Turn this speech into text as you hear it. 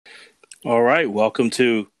All right, welcome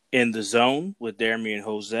to In the Zone with Jeremy and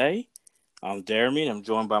Jose. I'm Jeremy, and I'm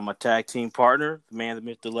joined by my tag team partner, the man, the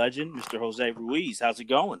myth, the legend, Mr. Jose Ruiz. How's it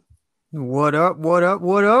going? What up? What up?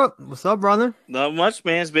 What up? What's up, brother? Not much,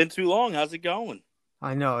 man. It's been too long. How's it going?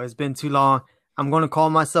 I know it's been too long. I'm gonna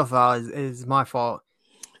call myself out. It's my fault.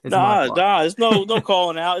 It's my Nah, fault. nah. There's no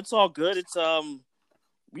calling out. It's all good.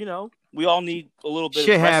 We all need a little bit of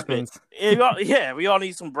Shit respite. happens. Yeah, we all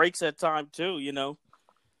need some breaks at time too.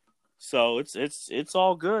 So it's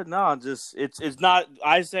all good. No, just it's not.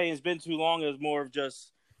 I say it's been too long. It's more of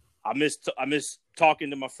just I miss talking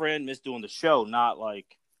to my friend, miss doing the show. Not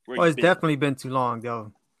like where Well, you it's been. definitely been too long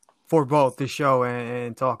though for both the show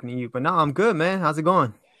and talking to you. But no, I'm good, man. How's it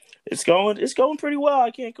going? It's going pretty well. I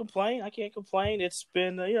can't complain. It's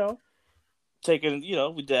been taking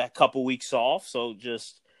we did a couple weeks off, so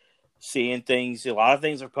just seeing things. A lot of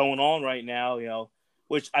things are going on right now.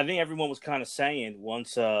 Which I think everyone was kind of saying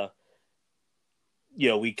once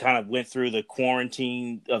we kind of went through the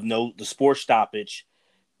quarantine of the sports stoppage.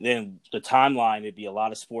 Then the timeline, it'd be a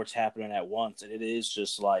lot of sports happening at once, and it is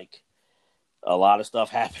just like a lot of stuff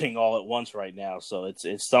happening all at once right now. So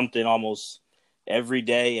it's something almost every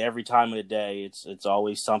day, every time of the day. It's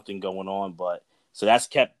always something going on. But so that's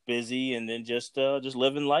kept busy, and then just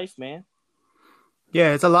living life, man.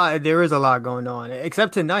 Yeah, it's a lot. There is a lot going on.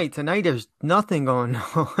 Except tonight. Tonight there's nothing going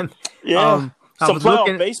on. Yeah, I some was playoff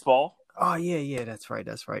looking. baseball. Oh yeah, yeah, that's right,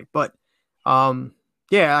 that's right. But um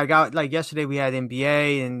yeah, I got like yesterday we had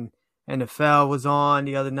NBA and NFL was on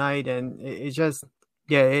the other night and it's just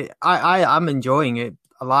yeah, I'm enjoying it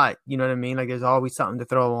a lot. You know what I mean? Like there's always something to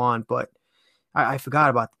throw on, but I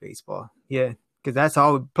forgot about the baseball. Yeah, because that's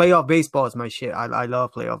all playoff baseball is my shit. I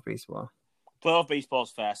love playoff baseball. Playoff baseball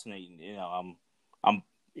is fascinating. I'm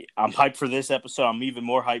I'm hyped for this episode. I'm even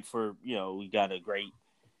more hyped for we got a great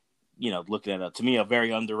looking at to me a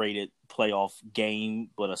very underrated playoff game,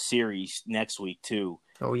 but a series next week too.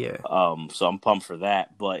 Oh yeah. So I'm pumped for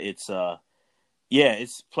that. But yeah,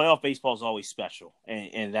 it's playoff baseball is always special,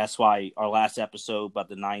 and that's why our last episode about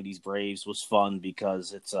the '90s Braves was fun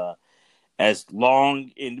because it's as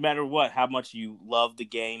long, and no matter what, how much you love the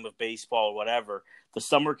game of baseball or whatever, the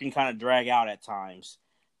summer can kind of drag out at times.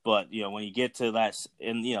 But when you get to that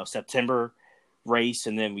in September race,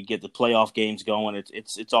 and then we get the playoff games going,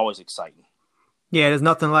 it's always exciting. Yeah, there's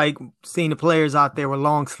nothing like seeing the players out there with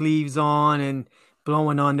long sleeves on and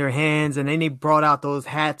blowing on their hands, and then they brought out those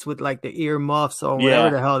hats with like the ear muffs or whatever Yeah,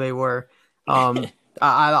 the hell they were.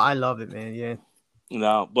 I love it, man.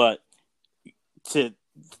 Yeah, but to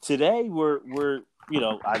today we're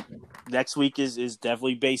next week is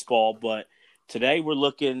definitely baseball, but today we're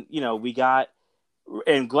looking. We got,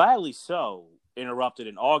 and gladly so, interrupted.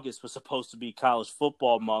 In August was supposed to be college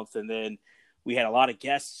football month, and then we had a lot of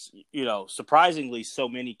guests. Surprisingly, so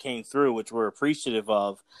many came through, which we're appreciative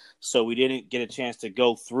of. So we didn't get a chance to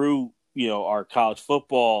go through our college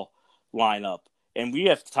football lineup, and we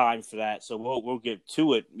have time for that. So we'll get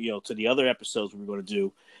to it. To the other episodes we're going to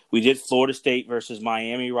do. We did Florida State versus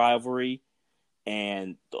Miami rivalry,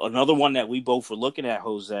 and another one that we both were looking at,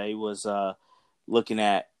 Jose, was looking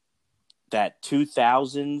at that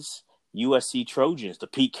 2000s USC Trojans, the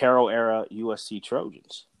Pete Carroll era USC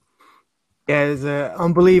Trojans. yeah, it's an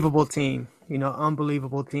unbelievable team.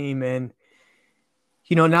 Unbelievable team, and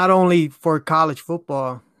not only for college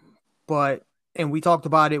football, but and we talked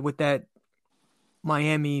about it with that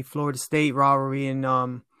Miami Florida State rivalry,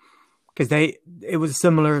 and because it was a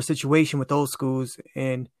similar situation with those schools,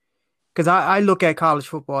 and because I look at college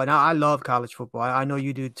football and I love college football. I know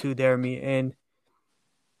you do too, Jeremy. And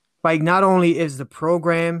like, not only is the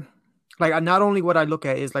program, like, not only what I look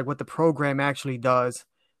at is like what the program actually does,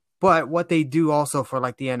 but what they do also for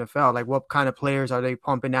like the NFL. Like, what kind of players are they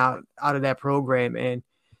pumping out of that program? And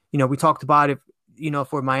we talked about it.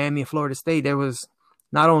 For Miami and Florida State, there was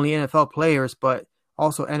not only NFL players, but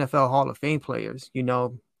also NFL Hall of Fame players.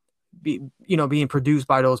 Being produced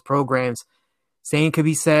by those programs. Same could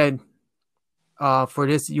be said for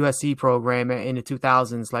this USC program in the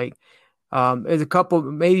 2000s. Like, there's a couple,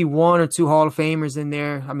 maybe one or two Hall of Famers in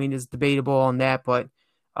there. I mean, it's debatable on that, but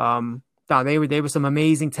no, they were some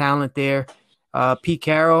amazing talent there. Pete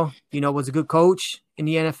Carroll, was a good coach in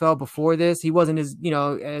the NFL before this. He wasn't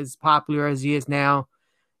as popular as he is now.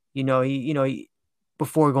 He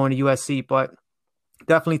before going to USC, but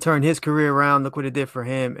definitely turned his career around. Look what it did for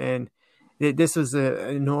him, and this was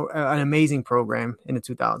an amazing program in the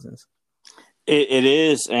 2000s. It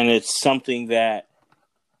is, and it's something that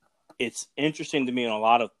it's interesting to me in a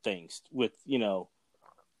lot of things. With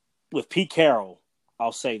Pete Carroll,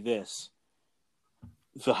 I'll say this: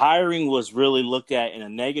 the hiring was really looked at in a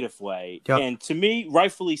negative way. Yep. And to me,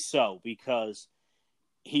 rightfully so, because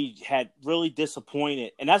he had really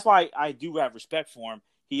disappointed. And that's why I do have respect for him.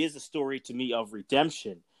 He is a story to me of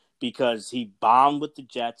redemption because he bombed with the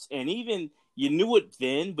Jets. And even you knew it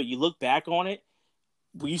then, but you look back on it,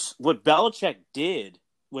 what Belichick did,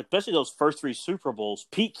 especially those first three Super Bowls,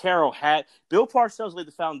 Pete Carroll had – Bill Parcells laid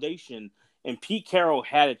the foundation, and Pete Carroll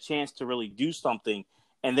had a chance to really do something.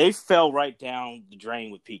 And they fell right down the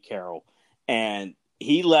drain with Pete Carroll. And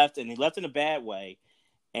he left in a bad way.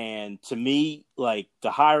 And to me, like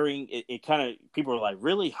the hiring, it kind of people were like,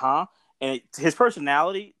 really, huh? And his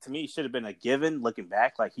personality, to me, should have been a given looking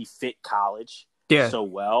back. Like he fit college so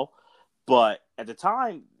well. But at the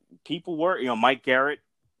time, people were, Mike Garrett,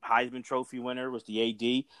 Heisman Trophy winner, was the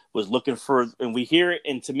AD, was looking for, and we hear it.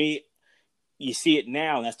 And to me, you see it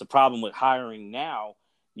now. And that's the problem with hiring now.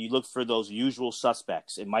 You look for those usual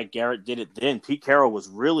suspects. And Mike Garrett did it then. Pete Carroll was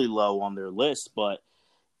really low on their list, but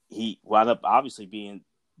he wound up obviously being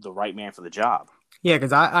the right man for the job. Yeah,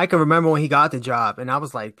 because I can remember when he got the job, and I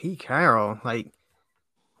was like, Pete Carroll, like,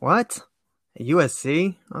 what? At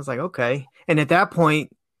USC? I was like, okay. And at that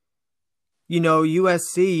point,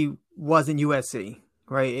 USC wasn't USC,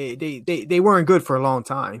 right? They weren't good for a long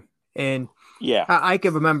time. And yeah, I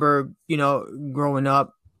can remember, growing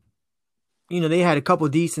up, they had a couple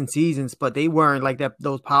decent seasons, but they weren't like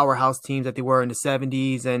those powerhouse teams that they were in the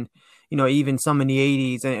 70s and, even some in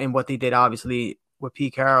the 80s and what they did, obviously, with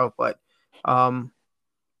Pete Carroll. But, I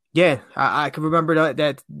can remember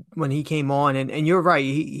that when he came on, and you're right,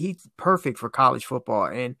 he's perfect for college football.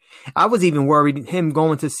 And I was even worried him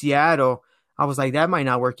going to Seattle. I was like, that might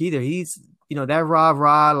not work either. He's, that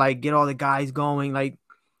rah, like get all the guys going, like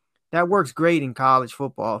that works great in college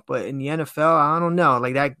football. But in the NFL, I don't know,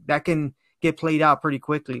 like that can get played out pretty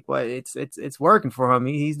quickly. But it's working for him.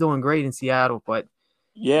 He's doing great in Seattle. But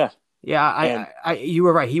yeah, you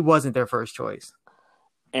were right. He wasn't their first choice.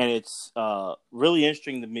 And it's really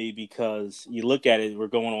interesting to me because you look at it, we're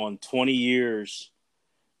going on 20 years,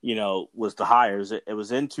 was the hires. It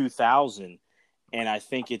was in 2000. And I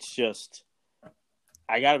think it's just,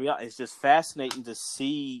 I got to be honest, it's just fascinating to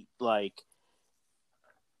see, like,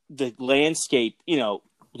 the landscape,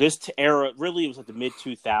 this era really was like the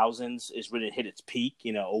mid-2000s is when it hit its peak,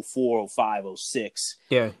 04, 05, 06,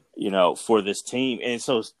 for this team. And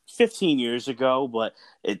so it's 15 years ago, but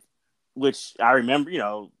which I remember,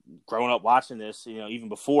 growing up watching this, even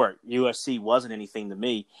before USC wasn't anything to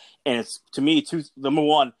me. And it's, to me, number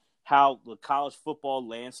one, how the college football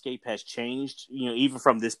landscape has changed, even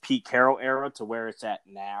from this Pete Carroll era to where it's at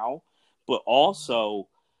now. But also,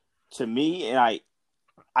 to me, and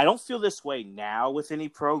I don't feel this way now with any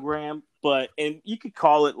program, and you could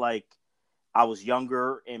call it like I was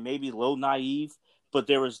younger and maybe a little naive, but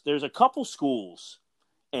there's a couple schools.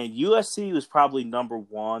 And USC was probably number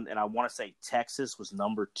one, and I want to say Texas was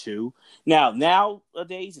number two.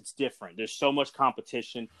 Nowadays, it's different. There's so much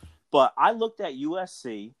competition. But I looked at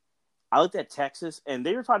USC, I looked at Texas, and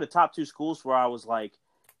they were probably the top two schools where I was like,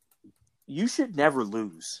 you should never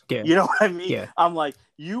lose. Yeah. You know what I mean? Yeah. I'm like,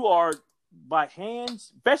 you are, by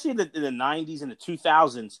hands, especially in the 90s and the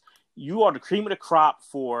 2000s, you are the cream of the crop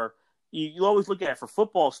for – you always look at it for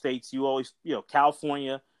football states. You always –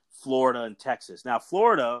 California – Florida and Texas. Now,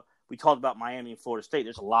 Florida, we talked about Miami and Florida State.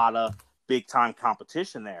 There's a lot of big-time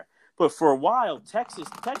competition there. But for a while, Texas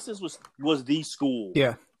was the school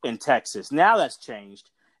in Texas. Now that's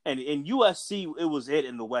changed. And in USC, it was it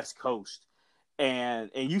in the West Coast.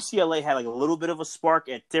 And UCLA had like a little bit of a spark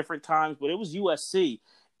at different times, but it was USC.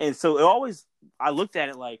 And so I looked at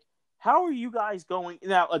it like, how are you guys going?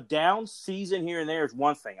 Now, a down season here and there is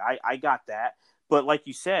one thing. I got that. But like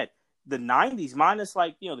you said, the 90s, minus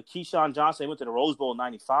like, the Keyshawn Johnson, they went to the Rose Bowl in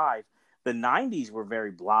 95. The 90s were very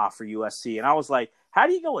blah for USC. And I was like, how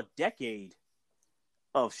do you go a decade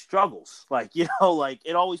of struggles? Like, like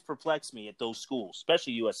it always perplexed me at those schools,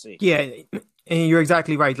 especially USC. Yeah. And you're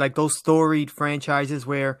exactly right. Like those storied franchises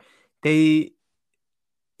where they've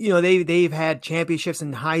had championships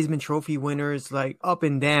and Heisman Trophy winners like up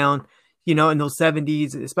and down, in those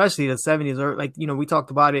 70s, especially the 70s, or like, we talked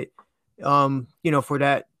about it, for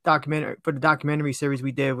that documentary series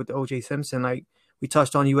we did with O.J. Simpson. Like we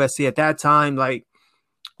touched on USC at that time, like,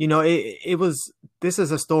 this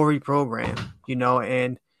is a storied program,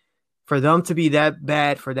 and for them to be that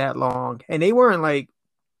bad for that long, and they weren't like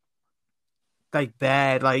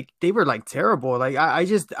bad, like they were like terrible. Like I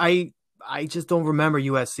just don't remember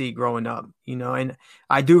USC growing up, and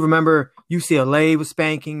I do remember UCLA was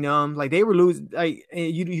spanking them. Like they were losing, like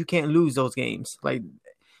you can't lose those games. Like,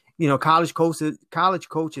 college coaches,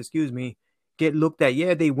 get looked at.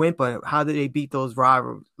 Yeah, they went, but how did they beat those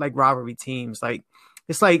rivalry teams? Like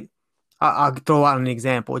it's like I'll throw out an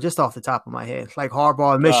example just off the top of my head, like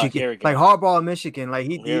Harbaugh in Michigan, Here we like go. Harbaugh in Michigan, like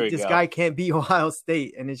Here we this go. guy can't beat Ohio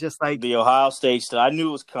State, and it's just like The Ohio State stuff. I knew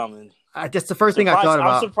it was coming. just the first thing I thought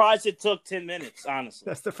about. I'm surprised it took 10 minutes, honestly.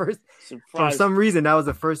 That's the first. Surprised. For some reason, that was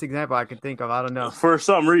the first example I could think of. I don't know. For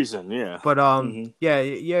some reason, yeah. But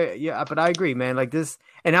yeah. But I agree, man. Like this,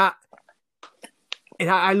 and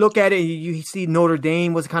I look at it. You see, Notre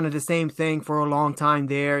Dame was kind of the same thing for a long time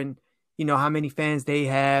there, and you know how many fans they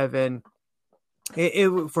have, and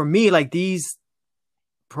it for me, like these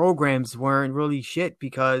programs weren't really shit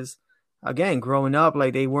because again, growing up,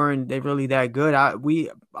 like they really that good.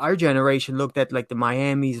 Our generation looked at like the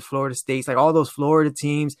Miamis, Florida States, like all those Florida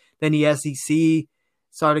teams. Then the SEC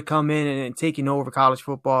started coming and taking over college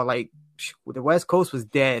football. Like the West Coast was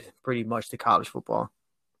dead pretty much to college football.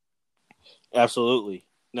 Absolutely.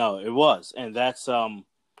 No, it was. And that's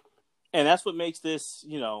what makes this,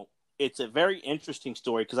 you know, it's a very interesting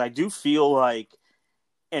story because I do feel like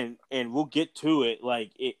and we'll get to it,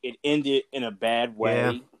 like it ended in a bad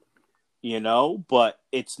way, you know, but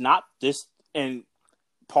it's not this. And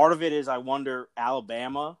part of it is I wonder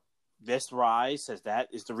Alabama, this rise, says that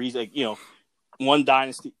is the reason, like, you know, one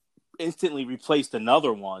dynasty instantly replaced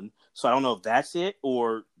another one. So I don't know if that's it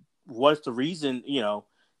or what's the reason, you know,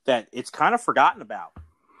 that it's kind of forgotten about.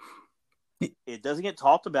 It doesn't get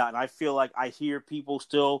talked about. And I feel like I hear people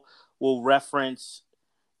still will reference,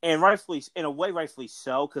 and rightfully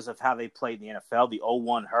so, because of how they played in the NFL, the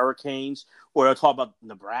 01 Hurricanes, or they'll talk about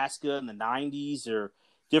Nebraska in the 90s or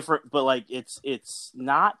different, but like it's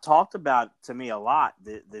not talked about to me a lot,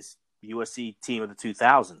 this USC team of the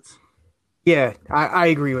 2000s. Yeah, I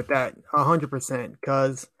agree with that 100%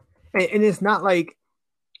 because, and it's not like,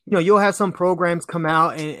 you know, you'll have some programs come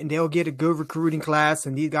out and they'll get a good recruiting class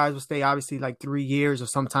and these guys will stay obviously like 3 years or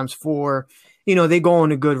sometimes 4. You know, they go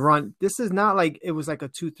on a good run. This is not like it was like a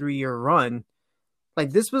 2-3 year run.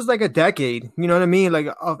 Like this was like a decade, you know what I mean? Like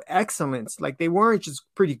of excellence. Like they weren't just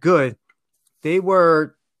pretty good. They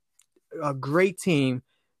were a great team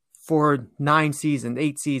for 8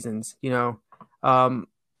 seasons, you know?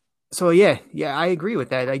 So yeah, I agree with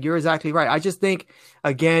that. Like you're exactly right. I just think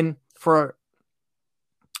again, for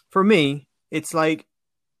me, it's like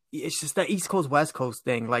it's just that East Coast West Coast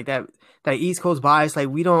thing, like that East Coast bias. Like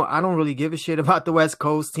I don't really give a shit about the West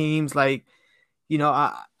Coast teams. Like, you know,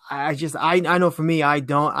 I know for me, I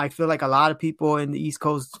don't. I feel like a lot of people in the East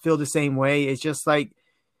Coast feel the same way. It's just like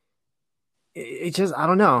it just I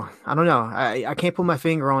don't know. I can't put my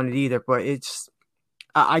finger on it either, but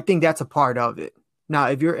I think that's a part of it. Now,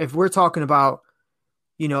 if we're talking about,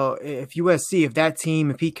 you know, if USC, if that team,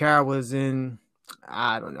 if Pete Carroll was in,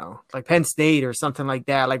 I don't know, like Penn State or something like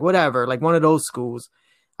that, like whatever, like one of those schools,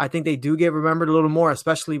 I think they do get remembered a little more,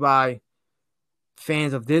 especially by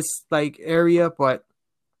fans of this like area. But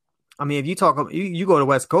I mean, if you you go to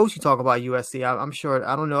West Coast, you talk about USC, I'm sure,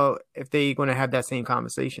 I don't know if they're going to have that same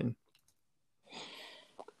conversation.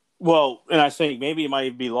 Well, and I think maybe it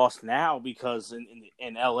might be lost now because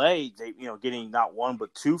in LA, they, you know, getting not one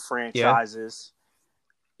but 2 franchises.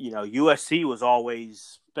 Yeah. You know, USC was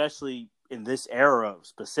always, especially in this era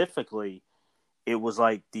specifically, it was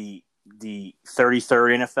like the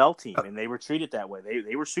 33rd NFL team, and they were treated that way.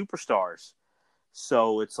 They were superstars.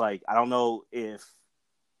 So it's like I don't know if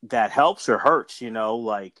that helps or hurts. You know,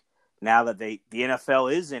 like now that the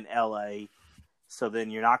NFL is in LA, so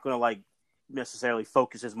then you're not going to like necessarily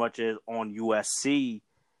focus as much as on USC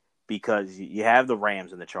because you have the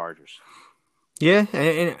Rams and the Chargers. Yeah,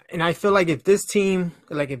 and I feel like if this team,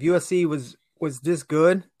 like if USC was this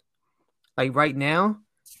good, like right now,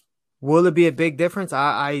 will it be a big difference?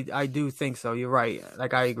 I do think so. You're right.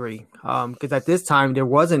 Like I agree. Because at this time there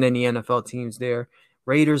wasn't any NFL teams there.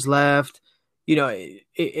 Raiders left. You know,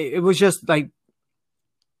 it was just like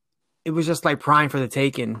prime for the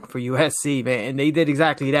taking for USC, man, and they did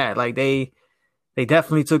exactly that. Like they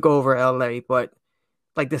definitely took over LA, but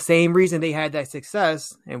like the same reason they had that success,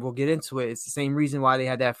 and we'll get into it, it's the same reason why they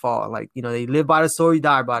had that fall. Like, you know, they live by the sword, you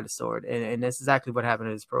die by the sword, and that's exactly what happened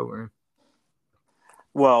to this program.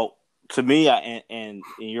 Well, to me, and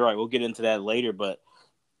you're right, we'll get into that later, but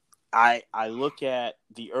I look at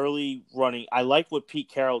the early running. I like what Pete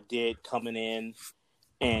Carroll did coming in,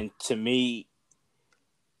 and to me,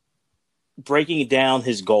 breaking down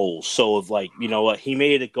his goals. So of like, you know what, he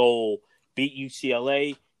made it a goal: beat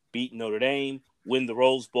UCLA, beat Notre Dame, win the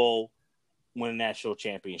Rose Bowl, win a national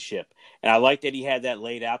championship. And I like that he had that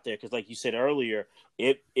laid out there because, like you said earlier,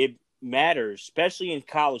 it matters, especially in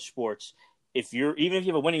college sports. Even if you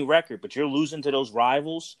have a winning record, but you're losing to those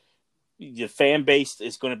rivals, the fan base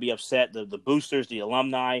is going to be upset. The boosters, the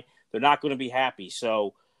alumni, they're not going to be happy.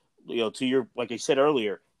 So, to your, like I said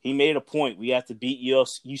earlier, he made a point. We have to beat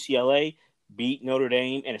UCLA, beat Notre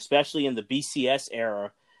Dame, and especially in the BCS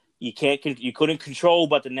era, you couldn't control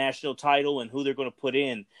but the national title and who they're going to put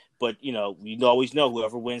in. But you always know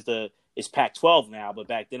whoever wins it's Pac-12 now, but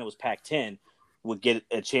back then it was Pac-10 would get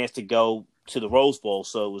a chance to go to the Rose Bowl.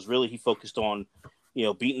 So it was really he focused on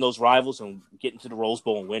beating those rivals and getting to the Rose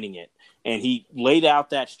Bowl and winning it. And he laid out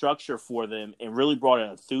that structure for them and really brought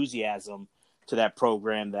an enthusiasm to that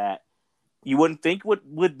program that you wouldn't think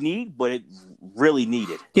would need, but it really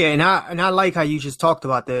needed. Yeah, and I like how you just talked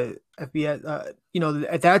about the FBS.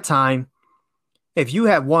 At that time, if you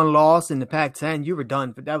had one loss in the Pac-10, you were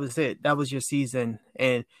done. But that was it. That was your season.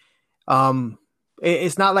 And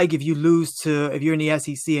it's not like if you're in the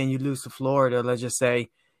SEC and you lose to Florida, let's just say,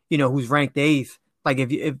 who's ranked 8th. Like if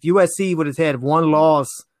USC would have had one loss,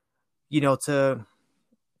 to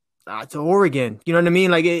Oregon, you know what I mean?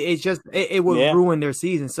 Like it would ruin their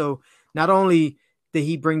season. So not only did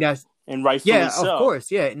he bring that, and rightfully so, of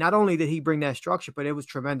course, yeah. Not only did he bring that structure, but it was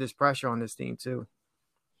tremendous pressure on this team too.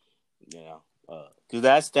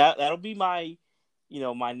 Because that'll be my,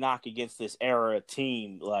 my knock against this era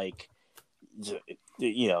team. Like,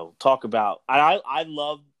 talk about. I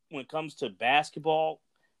love when it comes to basketball,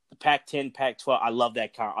 the Pac-10, Pac-12. I love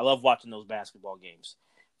that I love watching those basketball games.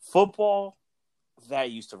 Football,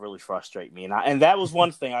 that used to really frustrate me, and that was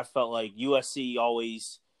one thing I felt like USC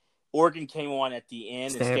always. Oregon came on at the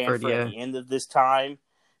end, and Stanford at the end of this time,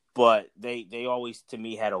 but they always to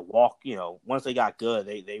me had a walk. Once they got good,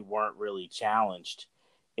 they weren't really challenged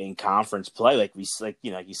in conference play like you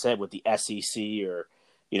said with the SEC or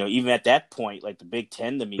even at that point like the Big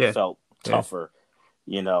Ten to me felt tougher.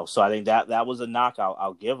 So I think that was a knock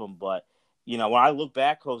I'll give them. But when I look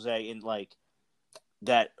back, Jose, in like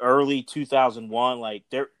that early 2001, like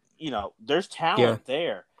there's talent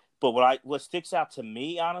there. But what sticks out to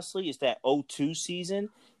me, honestly, is that 2002 season,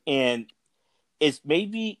 and this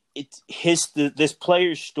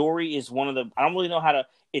player's story is one of the. I don't really know how to.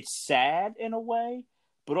 It's sad in a way,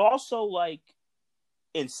 but also like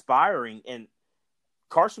inspiring. And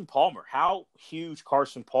Carson Palmer, how huge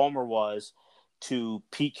Carson Palmer was to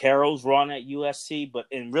Pete Carroll's run at USC,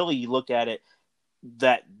 and really you look at it.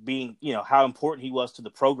 That being, how important he was to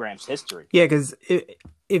the program's history. Yeah, because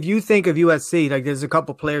if you think of USC, like there's a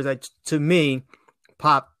couple players that to me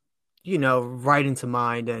pop, right into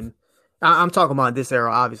mind. And I'm talking about this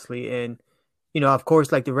era, obviously. And, of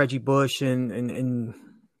course, like the Reggie Bush and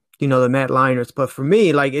the Matt Leinarts. But for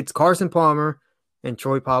me, like it's Carson Palmer and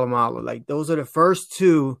Troy Polamalu. Like those are the first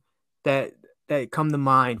two that come to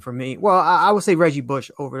mind for me. Well, I would say Reggie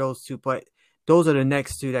Bush over those two, but those are the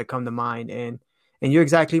next two that come to mind. And you're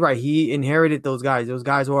exactly right. He inherited those guys. Those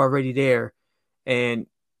guys were already there. And,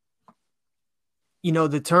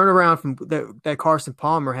 the turnaround from that Carson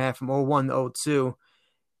Palmer had from 2001 to 2002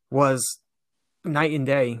 was night and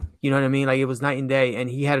day. You know what I mean? Like it was night and day. And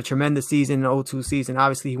he had a tremendous season in the 2002 season.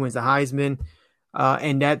 Obviously, he wins the Heisman.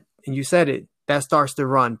 And you said it, that starts to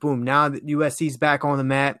run. Boom. Now that USC's back on the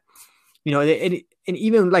map, and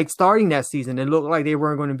even like starting that season, it looked like they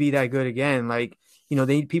weren't going to be that good again. Like,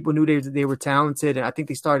 people knew they were talented, and I think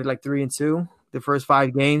they started like 3-2 the first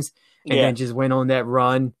 5 games, and then just went on that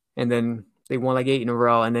run, and then they won like 8 in a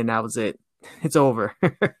row, and then that was it. It's over.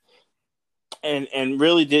 and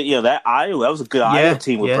really did that was a good Iowa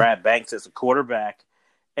team with Brad Banks as a quarterback,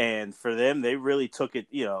 and for them they really took it.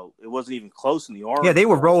 It wasn't even close in the Orange. Yeah, they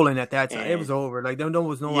were rolling at that time. It was over. Like there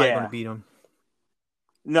was nobody going to beat them.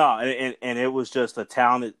 No, and it was just a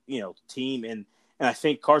talented team and. And I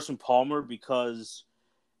think Carson Palmer, because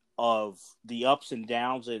of the ups and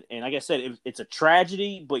downs, and like I said, it's a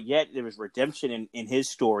tragedy, but yet there was redemption in his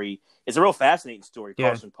story. It's a real fascinating story,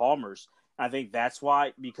 Carson Palmer's. And I think that's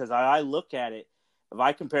why, because I look at it, if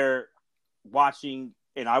I compare watching,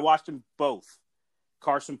 and I watched them both,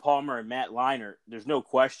 Carson Palmer and Matt Leinart, there's no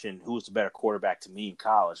question who was the better quarterback to me in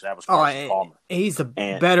college. That was Carson Palmer. He's a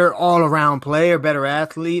better all-around player, better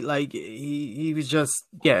athlete. Like he was just,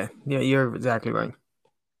 you're exactly right.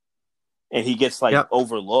 And he gets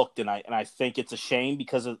overlooked, and I think it's a shame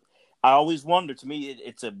because I always wonder. To me,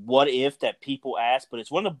 it's a what if that people ask, but it's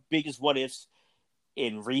one of the biggest what ifs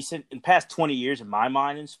in past 20 years in my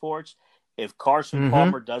mind in sports. If Carson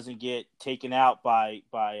Palmer doesn't get taken out by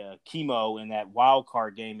chemo in that wild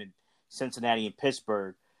card game in Cincinnati and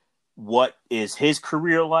Pittsburgh, what is his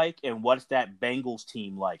career like, and what's that Bengals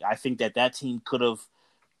team like? I think that team could have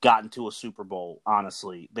gotten to a Super Bowl.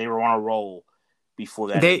 Honestly, they were on a roll before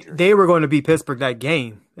that. They were going to beat Pittsburgh that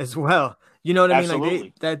game as well. You know what I mean?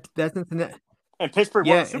 Absolutely. Like that's Cincinnati. And Pittsburgh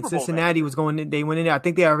won Yeah, the and Super Bowl that Cincinnati year. was going in. They went in there. I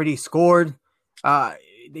think they already scored.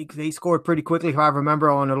 They scored pretty quickly, if I remember,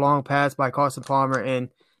 on a long pass by Carson Palmer. And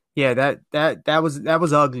yeah, that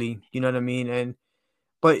was ugly. You know what I mean? And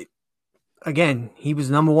but again, he was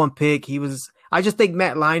number one pick. He was. I just think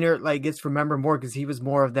Matt Leinart like gets remembered more because he was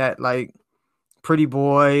more of that like pretty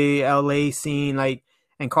boy LA scene. Like,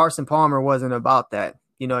 and Carson Palmer wasn't about that.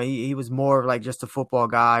 You know, he was more of like just a football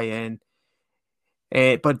guy.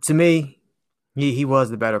 And but to me, he was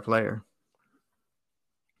the better player.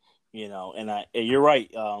 You know, and you're right.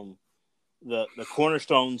 The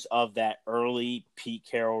cornerstones of that early Pete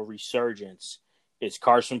Carroll resurgence is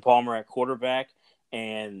Carson Palmer at quarterback,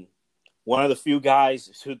 and one of the few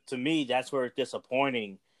guys who, to me, that's where it's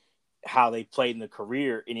disappointing how they played in the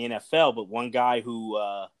career in the NFL. But one guy who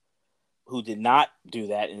did not do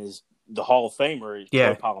that and is the Hall of Famer is Troy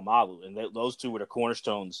Yeah. Polamalu, and those two were the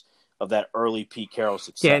cornerstones of that early Pete Carroll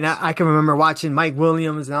Yeah, and success. I can remember watching Mike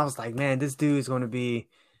Williams, and I was like, man, this dude is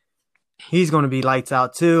he's going to be lights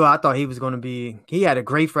out too. I thought he had a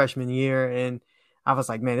great freshman year, and I was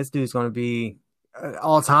like, man, this dude's going to be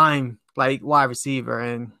all time like wide receiver,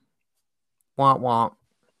 and womp womp.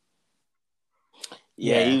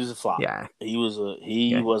 Yeah, he Yeah, was a flop. yeah, He was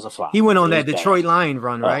yeah. a flop. He went It on was that Detroit bad. Lion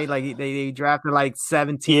run, right? Like they drafted like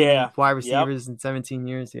 17 Yeah. wide Yep. receivers in 17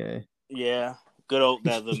 years. Yeah, Yeah. Good old the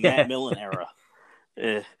Matt yeah, Millen era.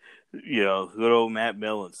 Eh, good old Matt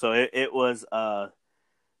Millen. So it was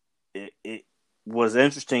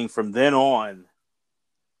interesting from then on.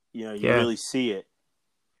 You know, you yeah, really see it.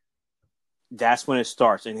 That's when it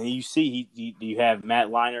starts, and then you see you have Matt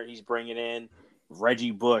Leinart. He's bringing in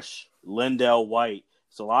Reggie Bush, Lindell White.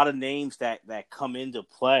 It's a lot of names that come into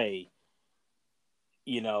play.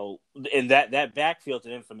 You know, and that backfield's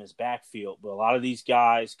an infamous backfield, but a lot of these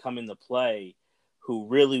guys come into play who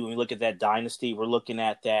really, when we look at that dynasty, we're looking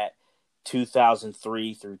at that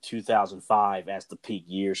 2003 through 2005 as the peak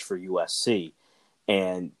years for USC.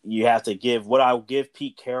 And you have to give what I'll give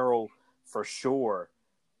Pete Carroll for sure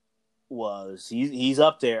was he's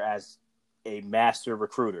up there as a master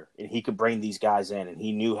recruiter, and he could bring these guys in, and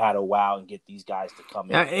he knew how to wow and get these guys to come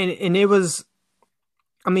yeah. in. And it was,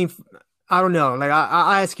 I mean, I don't know. Like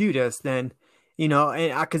I ask you this then,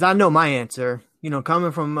 and because I know my answer.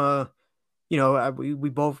 Coming from we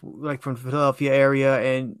both like from Philadelphia area,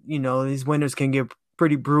 and these winters can get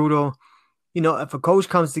pretty brutal. If a coach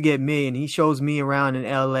comes to get me and he shows me around in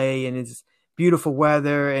LA and it's beautiful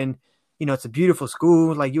weather and it's a beautiful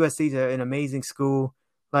school, like USC's an amazing school.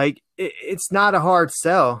 Like it's not a hard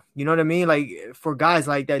sell. You know what I mean? Like for guys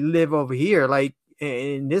like that live over here, like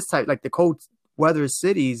in this type, like the cold weather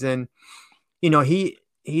cities, and he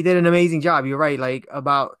did an amazing job. You're right, like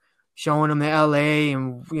about showing them to LA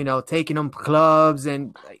and taking them clubs,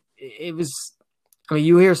 and like it was. I mean,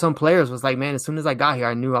 you hear some players was like, man, as soon as I got here,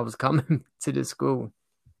 I knew I was coming to this school.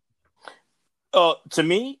 To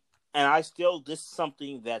me, and this is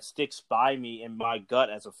something that sticks by me in my gut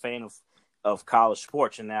as a fan of college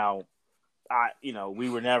sports. And now, we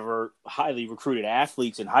were never highly recruited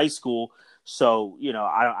athletes in high school, so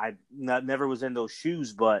I never was in those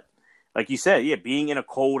shoes. But like you said, yeah, being in a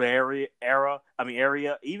cold area,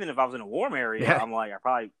 even if I was in a warm area, Yeah. I'm like, I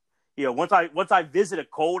probably. Once I visit a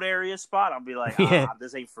cold area spot, I'll be like, Yeah.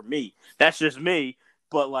 this ain't for me. That's just me.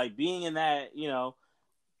 But like being in that,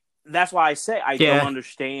 that's why I say I don't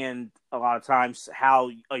understand a lot of times how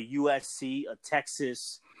a USC, a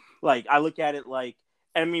Texas, like I look at it like,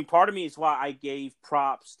 I mean, part of me is why I gave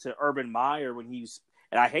props to Urban Meyer when he was,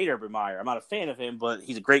 and I hate Urban Meyer. I'm not a fan of him, but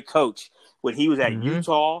he's a great coach. When he was at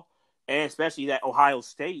Utah and especially at Ohio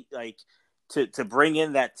State, like to bring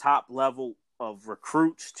in that top level of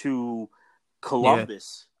recruits to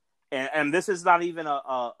Columbus. Yeah. And this is not even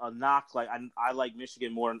a knock. Like I like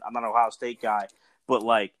Michigan more. I'm not an Ohio State guy, but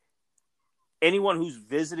like anyone who's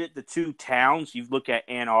visited the two towns, you look at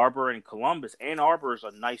Ann Arbor and Columbus. Ann Arbor is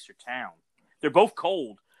a nicer town. They're both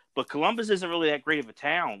cold, but Columbus isn't really that great of a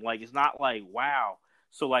town. Like it's not like wow.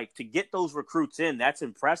 So like to get those recruits in, that's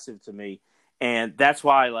impressive to me, and that's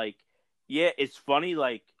why like it's funny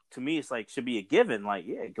like. To me, it's like should be a given. Like,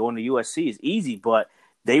 yeah, going to USC is easy, but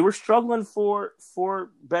they were struggling for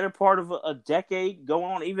better part of a decade, going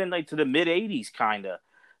on even like to the mid '80s, kind of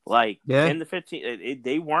like 10 to 15.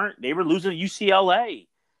 They were losing to UCLA,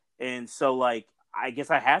 and so like I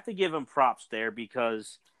guess I have to give him props there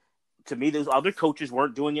because to me those other coaches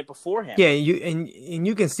weren't doing it before him. Yeah,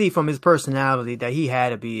 you can see from his personality that he had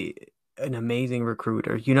to be an amazing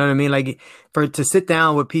recruiter. You know what I mean? Like to sit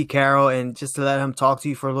down with Pete Carroll and just to let him talk to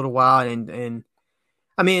you for a little while. And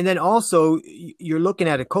I mean, and then also you're looking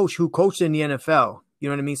at a coach who coached in the NFL, you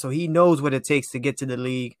know what I mean? So he knows what it takes to get to the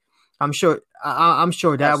league. I'm sure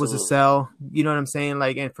that was a Absolutely. sell. You know what I'm saying?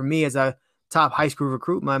 Like, and for me as a top high school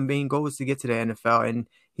recruit, my main goal is to get to the NFL. And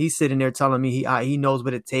he's sitting there telling me he knows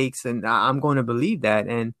what it takes, and I'm going to believe that.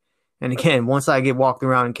 And again, once I get walked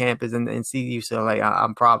around campus and see UCLA,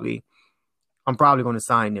 I'm probably going to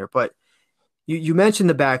sign there. But you mentioned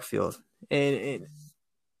the backfield, and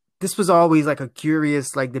this was always like a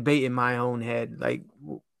curious like debate in my own head, like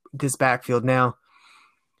this backfield. Now,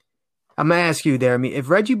 I'm gonna ask you there. I mean, if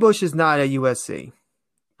Reggie Bush is not at USC,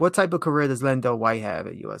 what type of career does Lendell White have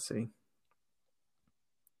at USC?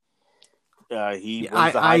 He Yeah,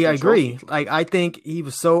 wins the I Heisman agree. Trophy. Like I think he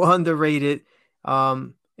was so underrated.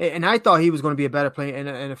 And I thought he was going to be a better player in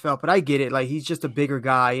the NFL, but I get it. Like he's just a bigger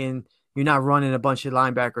guy, and you're not running a bunch of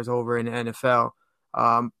linebackers over in the NFL.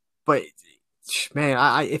 But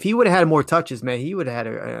man, if he would have had more touches, man, he would have had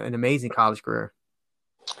an amazing college career.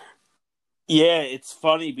 Yeah, it's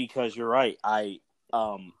funny because you're right.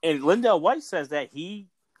 And Lindell White says that he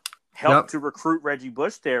helped Yep. to recruit Reggie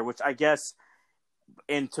Bush there, which I guess,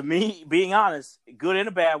 and to me, being honest, good in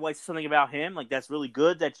a bad way, something about him. Like that's really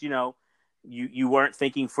good that you weren't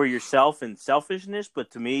thinking for yourself and selfishness.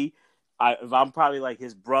 But to me, if I'm probably like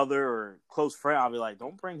his brother or close friend, I'll be like,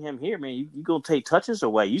 don't bring him here, man. You gonna take touches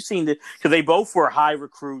away. You seen that because they both were high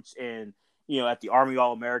recruits and at the Army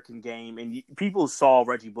All American game, and people saw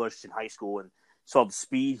Reggie Bush in high school and saw the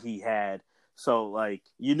speed he had. So like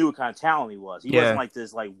you knew what kind of talent he was. He wasn't Yeah. like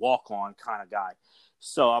this like walk on kind of guy.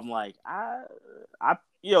 So I'm like,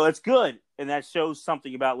 it's good, and that shows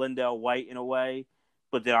something about Lindell White in a way.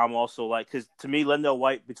 But then I'm also like, because to me, Lindell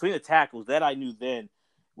White between the tackles that I knew then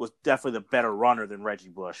was definitely the better runner than Reggie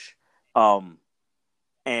Bush. Um,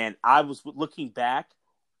 and I was looking back,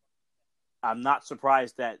 I'm not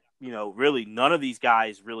surprised that really none of these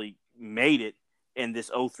guys really made it in this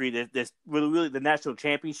 '03. This really the national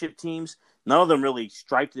championship teams. None of them really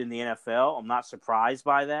striped it in the NFL. I'm not surprised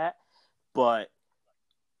by that, but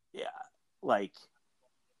yeah, like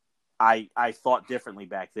I thought differently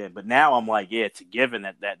back then, but now I'm like, yeah, it's a given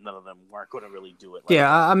that none of them weren't going to really do it like Yeah.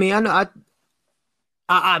 that. I mean, I know.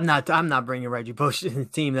 I'm not bringing Reggie Bush to the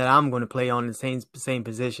team that I'm going to play on the same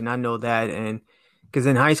position. I know that, and because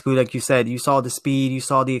in high school, like you said, you saw the speed, you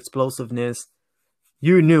saw the explosiveness.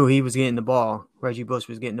 You knew he was getting the ball. Reggie Bush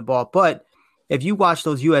was getting the ball. But if you watch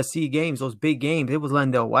those USC games, those big games, it was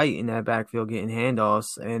Lendell White in that backfield getting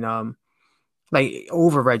handoffs and like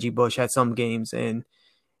over Reggie Bush at some games. And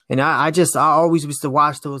I always used to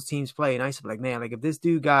watch those teams play, and I used to be like, man, like if this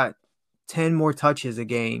dude got 10 more touches a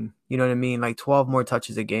game, you know what I mean? Like 12 more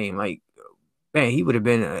touches a game, like man, he would have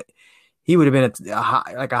been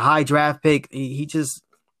like a high draft pick. He just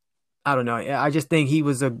I don't know. I just think he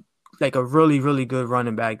was a really really good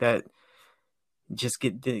running back that just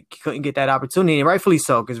couldn't get that opportunity, and rightfully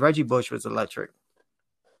so because Reggie Bush was electric.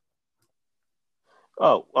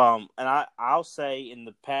 Oh, and I'll say in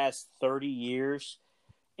the past 30 years,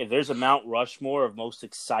 if there's a Mount Rushmore of most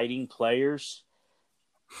exciting players,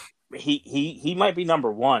 he might be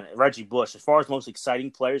number one. Reggie Bush, as far as most exciting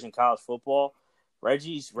players in college football, Yeah,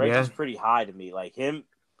 Reggie's pretty high to me. Like him,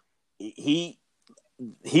 he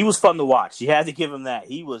he was fun to watch. You had to give him that.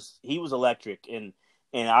 He was electric, and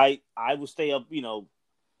I would stay up.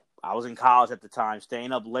 I was in college at the time,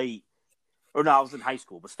 staying up late, or no, I was in high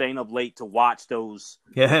school, but staying up late to watch those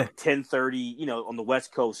yeah, 10:30, on the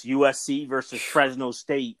West Coast, USC versus Fresno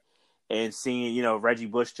State, and seeing Reggie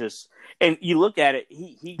Bush just, and you look at it,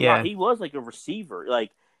 yeah, he was like a receiver,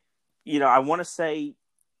 like I want to say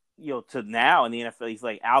to now in the NFL he's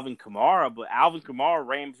like Alvin Kamara, but Alvin Kamara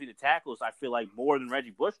ran between the tackles I feel like more than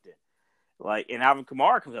Reggie Bush did. Like, and Alvin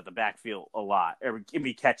Kamara comes out the backfield a lot.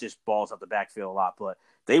 He catches balls out the backfield a lot, but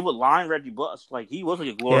they would line Reggie Bush like he was like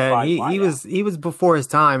a yeah. glorified wideout. He was before his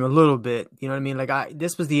time a little bit. You know what I mean? Like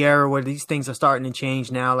this was the era where these things are starting to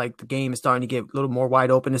change now. Like the game is starting to get a little more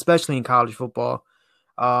wide open, especially in college football.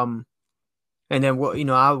 Um, and then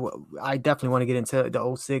I definitely want to get into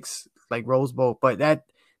the '06 like Rose Bowl, but that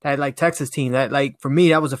like Texas team that like for me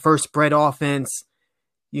that was the first spread offense.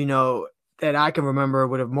 You know that I can remember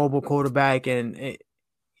with a mobile quarterback and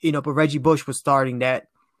but Reggie Bush was starting that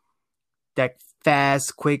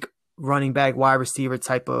fast, quick running back, wide receiver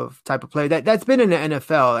type of player. That's been in the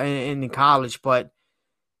NFL and in college, but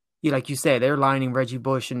like you said, they're lining Reggie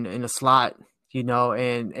Bush in a slot,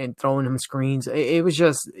 and throwing him screens. It was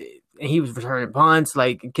just he was returning punts,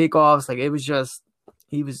 like kickoffs, like it was just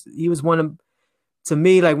he was one of to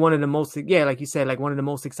me like one of the most like you said like one of the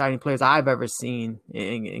most exciting players I've ever seen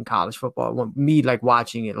in college football. Me like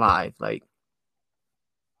watching it live, like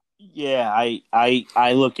Yeah,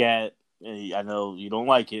 I look at. I know you don't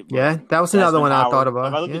like it, but yeah, that was another Desmond one I thought Howard. If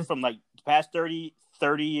about. I look Yeah, at from like the past 30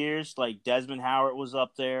 30 years, like Desmond Howard was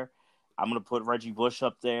up there. I'm going to put Reggie Bush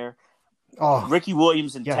up there. Oh, Ricky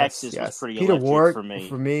Williams in yes, Texas was yes. pretty Peter electric Ward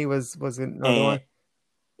for me. was another And one.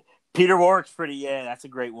 Peter Warwick's that's a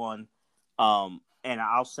great one. And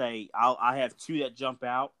I'll say I have two that jump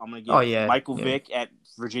out. I'm going to give Michael Vick at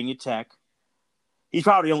Virginia Tech. He's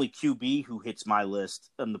probably the only QB who hits my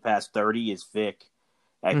list in the past 30 is Vick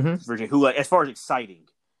at Virginia, who as far as exciting.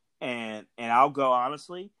 And I'll go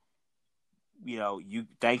honestly,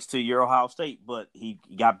 thanks to your Ohio State, but he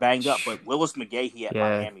got banged up. But Willis McGahee at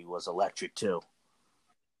Miami was electric too.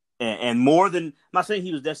 And more than, I'm not saying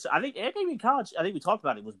he was this. I think in college, I think we talked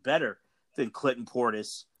about it, was better than Clinton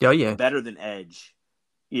Portis. Oh yeah, better than Edge.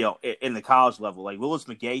 In the college level, like Willis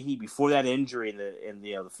McGahee before that injury in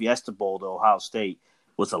the Fiesta Bowl to Ohio State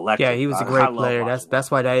was electric. Yeah, he was a great player. That's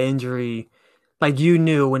why that injury, like you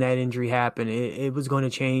knew when that injury happened, it was going to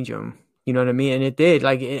change him. You know what I mean? And it did.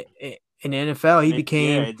 Like in the NFL, he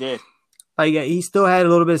became. Yeah, it did. Like he still had a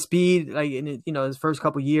little bit of speed, like in his first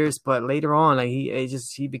couple of years, but later on, like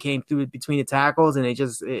he became through between the tackles, and it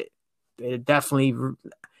definitely.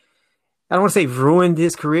 I don't want to say ruined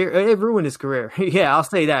his career. It ruined his career. Yeah, I'll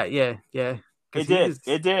say that. Yeah. It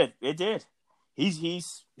did.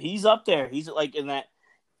 He's up there. He's like in that.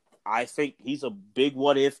 I think he's a big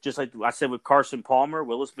what if, just like I said with Carson Palmer,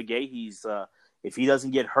 Willis McGahee. If he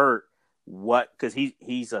doesn't get hurt, because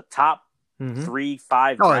he's a top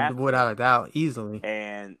 3-5 draft, without a doubt, easily.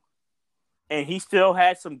 And he still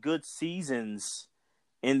had some good seasons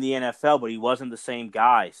in the NFL, but he wasn't the same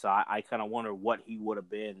guy. So I kind of wonder what he would have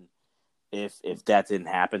been if that didn't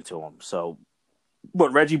happen to him. So,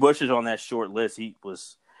 but Reggie Bush is on that short list. He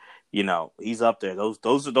was, he's up there.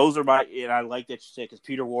 Those are my, and I like that you said because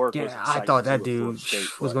Peter Warwick was exciting. I thought that dude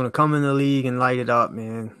was going to come in the league and light it up,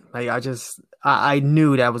 man. Like I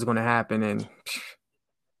knew that was going to happen, and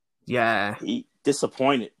yeah, he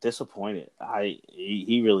disappointed.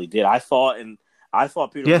 He really did. I thought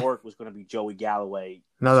Peter Warwick was going to be Joey Galloway,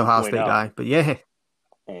 another Ohio State guy, but yeah,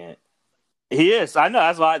 and he is. I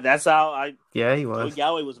know that's how Yeah, he was. Joey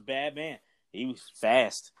Galloway was a bad man. He was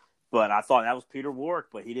fast, but I thought that was Peter Warwick,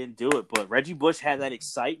 but he didn't do it. But Reggie Bush had that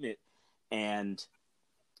excitement, and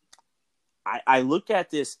I look at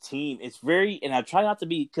this team. It's and I try not to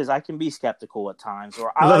be, because I can be skeptical at times,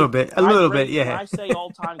 or a little bit, yeah. When I say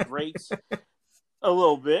all-time greats, a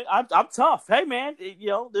little bit. I'm tough. Hey, man,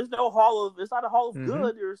 there's no it's not a Hall of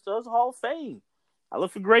Good. There's a Hall of Fame. I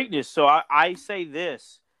look for greatness. So I say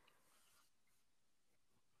this.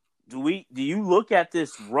 Do you look at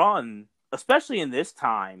this run, especially in this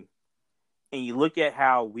time, and you look at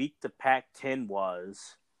how weak the Pac-10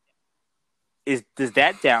 was? Does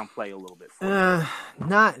that downplay a little bit for you?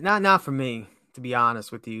 Not for me, to be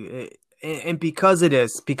honest with you, and because it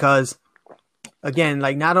is, because again,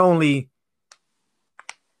 like not only,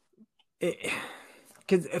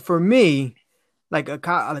 because for me, like a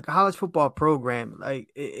college football program, like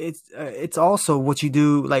it's also what you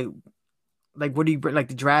do, like what do you bring, like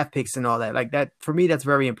the draft picks and all that, like that for me, that's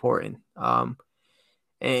very important.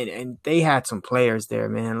 And they had some players there,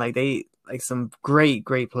 man, like some great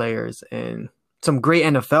players and some great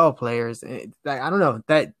NFL players. And I don't know,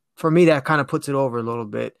 that for me, that kind of puts it over a little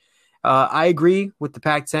bit. I agree with the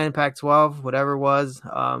Pac-10, Pac-12, whatever it was.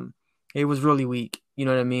 It was really weak. You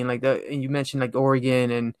know what I mean? Like and you mentioned like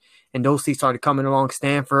Oregon and those teams started coming along.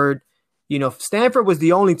 Stanford, Stanford was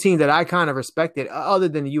the only team that I kind of respected other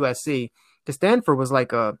than the USC. Because Stanford was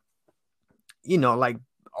like like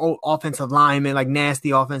offensive lineman, like nasty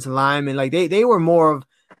offensive lineman. Like they were more of,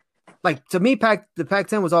 like, to me, the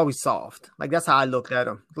Pac-10 was always soft. Like that's how I looked at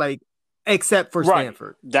them. Like except for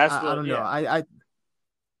Stanford. That's I don't know.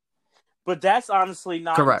 But that's honestly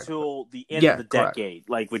not until the end of the decade,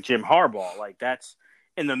 like with Jim Harbaugh. Like that's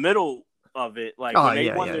in the middle of it. Like when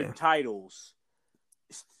they won their titles,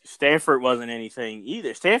 Stanford wasn't anything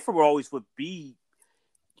either. Stanford would be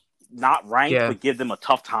not ranked, but give them a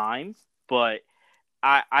tough time. But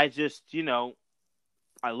I just,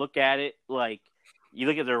 I look at it like, you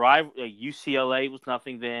look at their rival, UCLA was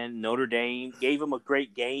nothing then. Notre Dame gave them a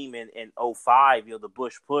great game in 2005, the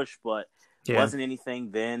Bush push, but wasn't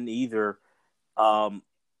anything then either. Now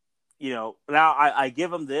I give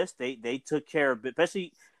them this. They took care of it,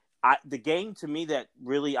 especially the game to me that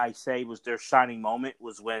really I say was their shining moment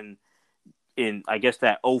was when in, I guess,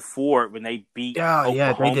 that 2004 when they beat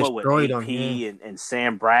Oklahoma with AP and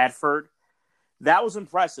Sam Bradford. That was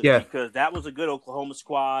impressive because that was a good Oklahoma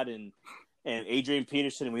squad and Adrian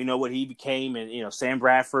Peterson, and we know what he became. And, Sam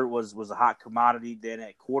Bradford was a hot commodity then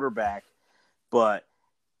at quarterback. But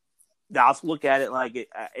I also look at it like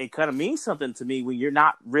it kind of means something to me when you're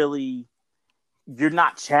not really you're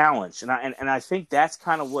not challenged, and I think that's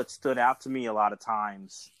kind of what stood out to me a lot of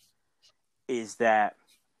times is that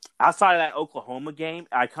outside of that Oklahoma game,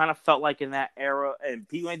 I kind of felt like in that era, and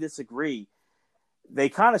people may disagree, they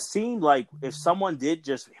kind of seemed like if someone did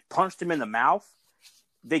just punch them in the mouth,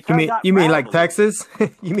 they kind of got you mean rattled like a little bit. Texas?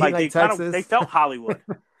 You mean Like like Texas? they felt Hollywood.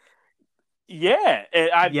 Yeah,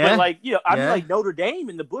 but Yeah, like I mean yeah. like Notre Dame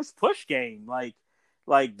in the Bush push game, like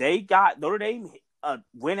they got Notre Dame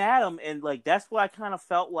went at them, and like that's what I kind of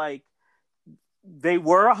felt like they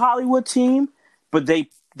were a Hollywood team, but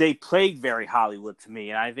they played very Hollywood to me,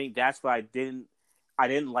 and I think that's what I didn't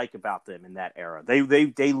like about them in that era.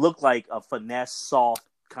 They look like a finesse soft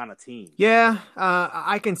kind of team. Yeah,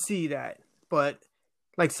 I can see that. But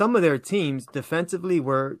like some of their teams defensively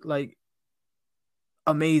were like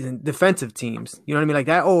amazing defensive teams. You know what I mean? Like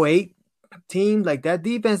that '08 team, like that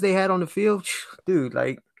defense they had on the field, dude,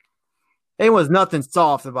 like there was nothing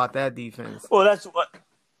soft about that defense. Well, that's what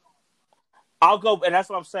I'll go, and that's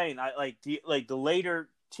what I'm saying. I like the later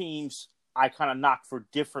teams. I kind of knock for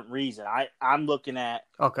different reason. I'm looking at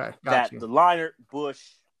Okay, got that you. the Liner, Bush,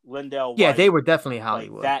 Lindell Yeah, they White, were definitely like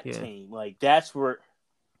Hollywood. that Yeah. team, like that's where,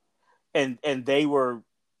 and they were,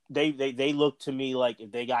 they looked to me like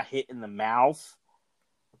if they got hit in the mouth,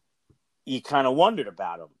 you kind of wondered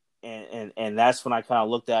about them, and that's when I kind of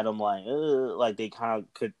looked at them like they kind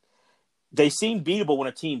of could, they seemed beatable when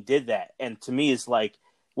a team did that, and to me it's like,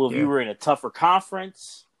 well, if you Yeah. were in a tougher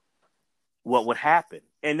conference, what would happen?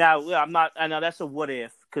 And now I'm not. I know that's a what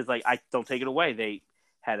if because like I don't take it away. They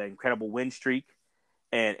had an incredible win streak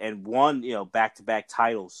and won back to back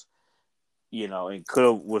titles. And could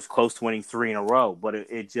have was close to winning three in a row. But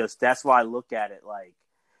it just that's why I look at it like.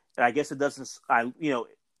 And I guess it doesn't.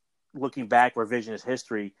 Looking back, revisionist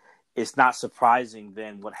history, it's not surprising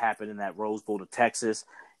then what happened in that Rose Bowl to Texas.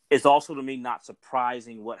 It's also to me not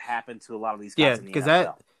surprising what happened to a lot of these Yeah, guys in the because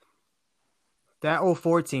NFL. that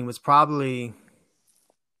 '04 team was probably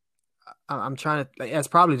I'm trying to that's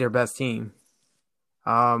probably their best team.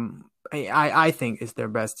 I think it's their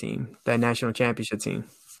best team, that national championship team.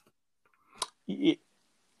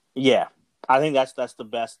 Yeah, I think that's the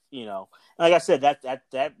best. Like I said,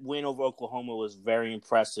 that win over Oklahoma was very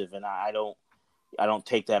impressive, and I don't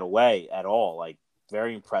take that away at all. Like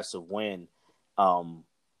very impressive win.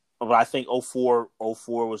 But I think 04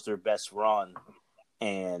 was their best run,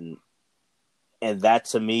 and that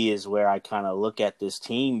to me is where I kind of look at this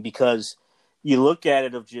team because you look at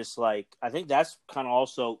it of just like I think that's kind of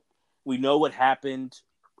also we know what happened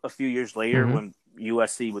a few years later Mm-hmm. when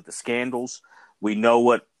USC with the scandals. We know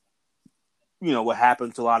what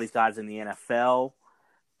happened to a lot of these guys in the NFL,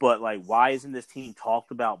 but like why isn't this team talked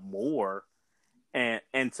about more? And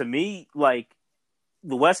to me, like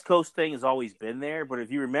the West Coast thing has always been there, but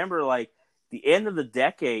if you remember, like the end of the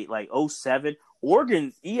decade, like '07,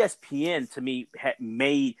 Oregon ESPN to me had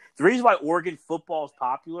made the reason why Oregon football is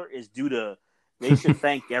popular is due to they should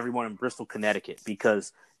thank everyone in Bristol, Connecticut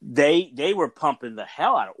because they were pumping the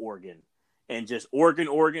hell out of Oregon and just Oregon.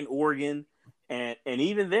 And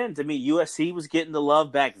even then, to me, USC was getting the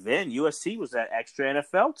love back then. USC was that extra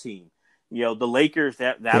NFL team. The Lakers,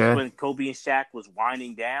 that's Yeah. when Kobe and Shaq was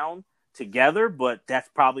winding down together, but that's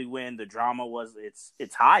probably when the drama was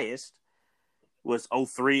its highest, was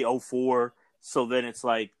 '03, '04. So then it's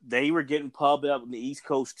like they were getting pubbed up in the East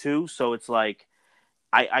Coast too. So it's like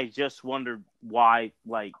I just wondered why,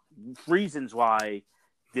 like reasons why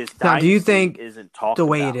this Now, do you dynasty think isn't talked the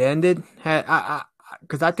way about. it ended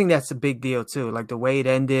because I think that's a big deal too, like the way it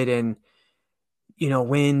ended and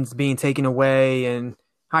wins being taken away and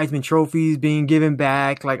Heisman trophies being given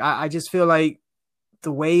back. Like I just feel like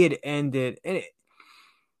the way it ended and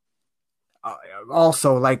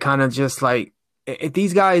also like kind of just like if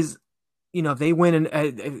these guys if they win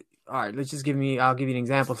and all right, I'll give you an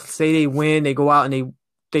example. Say they win, they go out and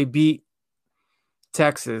they beat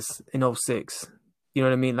Texas in '06. You know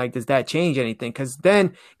what I mean? Like, does that change anything? Because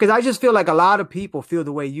I just feel like a lot of people feel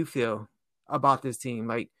the way you feel about this team.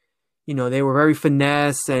 Like, they were very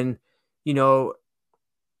finesse and,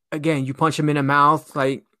 again, you punch them in the mouth,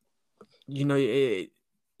 like,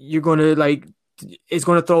 you're going to like, it's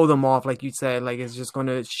going to throw them off. Like you said, like, it's just going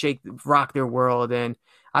to rock their world. And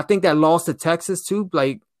I think that loss to Texas too,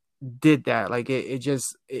 like did that. Like it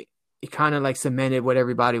kind of like cemented what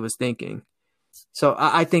everybody was thinking. So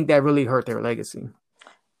I think that really hurt their legacy.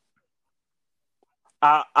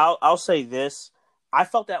 I'll say this. I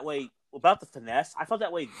felt that way about the finesse. I felt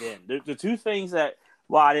that way then. The two things that,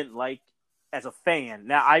 well, I didn't like as a fan.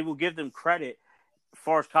 Now, I will give them credit. As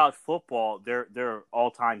far as college football, they're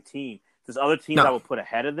all-time team. There's other teams I No. will put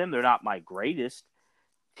ahead of them. They're not my greatest.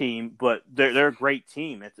 team, but they're a great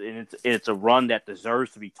team. It's a run that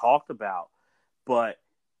deserves to be talked about. But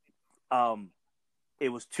it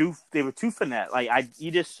was they were too finesse.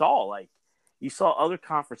 You just saw you saw other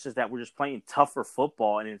conferences that were just playing tougher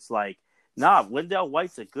football, and it's like, nah, Wendell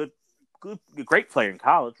White's a great player in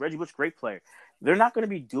college. Reggie Bush, great player. They're not going to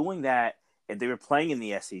be doing that if they were playing in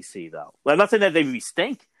the SEC, though. I'm not saying that they would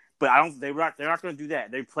stink, but they're not going to do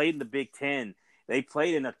that. They played in the Big Ten. They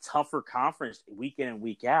played in a tougher conference week in and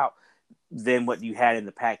week out than what you had in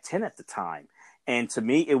the Pac-10 at the time. And to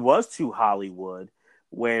me, it was too Hollywood,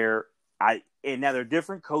 where and now they're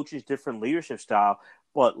different coaches, different leadership style,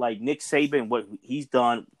 but like Nick Saban, what he's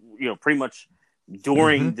done, pretty much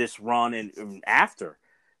during this run and after,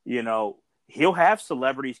 he'll have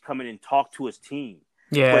celebrities come in and talk to his team.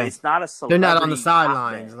 Yeah, but it's not a celebrity. They're not on the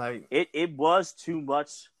sidelines. Like it was too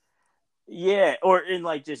much. Yeah, or in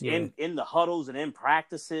in the huddles and in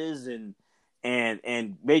practices and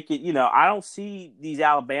make it. I don't see these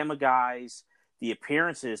Alabama guys, the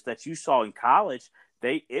appearances that you saw in college.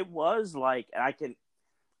 It was like I think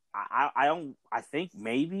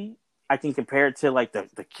maybe I can compare it to like the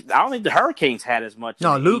I don't think the Hurricanes had as much.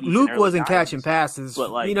 No, Luke wasn't 90s, catching passes,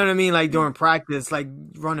 but you know what I mean, like during practice, like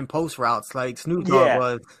running post routes, like Snoop Dogg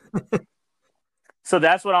was. So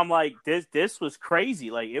that's what I'm like. This was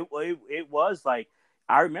crazy. Like it was like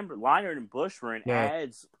I remember Leinart and Bush were in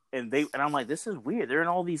ads, and I'm like, this is weird. They're in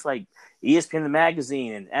all these like ESPN the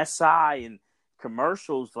magazine and SI and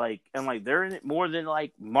commercials, and they're in it more than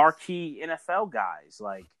like marquee NFL guys.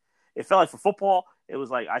 Like it felt like for football, it was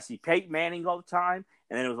like I see Peyton Manning all the time,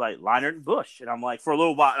 and then it was like Leinart and Bush, and I'm like for a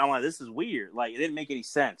little while, and I'm like, this is weird. Like it didn't make any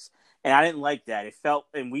sense, and I didn't like that. It felt,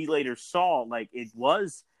 and we later saw like it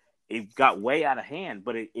got way out of hand,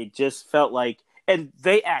 but it just felt like, and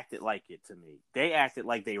they acted like it to me. They acted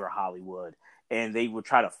like they were Hollywood, and they would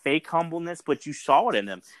try to fake humbleness, but you saw it in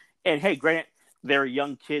them. And hey, granted, they were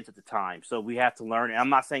young kids at the time, so we have to learn. And I'm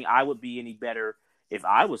not saying I would be any better if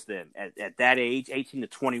I was them at that age, 18 to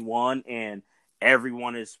 21, and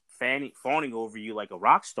everyone is fawning over you like a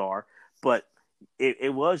rock star. But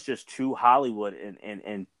it was just too Hollywood,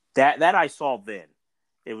 and that I saw then.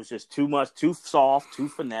 It was just too much, too soft, too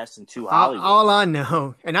finesse, and too Hollywood. All I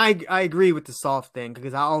know, and I agree with the soft thing,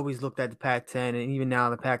 because I always looked at the Pac-10 and even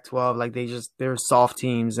now the Pac-12, like they're soft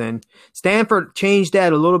teams. And Stanford changed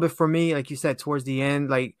that a little bit for me, like you said, towards the end,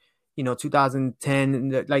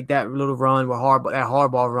 2010, like that little run with that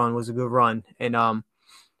Harbaugh run was a good run. And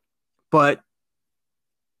but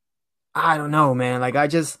I don't know, man. Like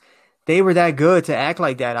they were that good to act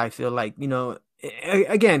like that. I feel like,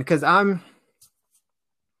 again, because I'm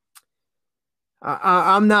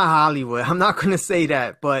not Hollywood. I'm not going to say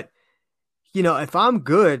that, but if I'm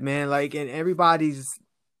good, man, like, and everybody's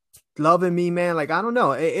loving me, man, like, I don't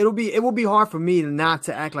know. It will be hard for me not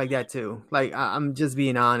to act like that too. Like, I'm just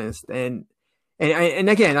being honest. And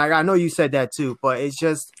again, I know you said that too, but it's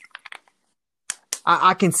just,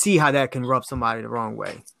 I can see how that can rub somebody the wrong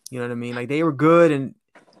way. You know what I mean? Like, they were good and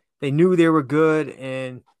they knew they were good.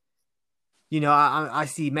 And, I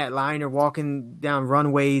see Matt Leinart walking down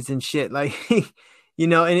runways and shit, like, and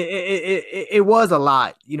it was a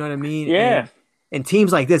lot. You know what I mean? Yeah. And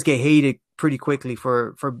teams like this get hated pretty quickly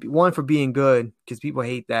for one, for being good, because people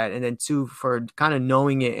hate that, and then two, for kind of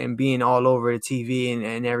knowing it and being all over the TV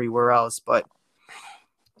and everywhere else. But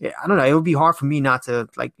yeah, I don't know. It would be hard for me not to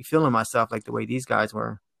like be feeling myself like the way these guys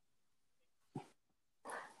were.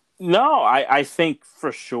 No, I think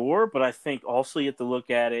for sure, but I think also you have to look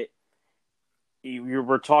at it.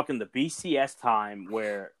 We're talking the BCS time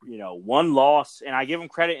where, one loss, and I give them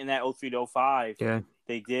credit in that 03-05. Yeah.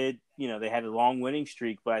 They did, they had a long winning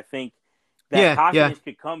streak, but I think that confidence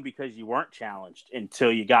could come because you weren't challenged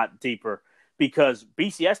until you got deeper. Because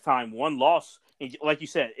BCS time, one loss, like you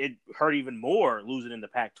said, it hurt even more losing in the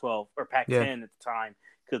Pac-12 or Pac-10 at the time,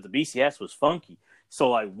 because the BCS was funky. So,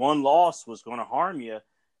 like, one loss was going to harm you.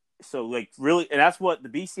 So, like, really, and that's what the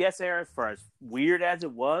BCS era, for as weird as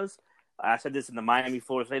it was, I said this in the Miami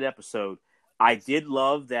Florida State episode, I did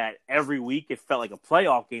love that every week it felt like a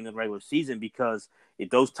playoff game in the regular season, because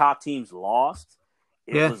if those top teams lost,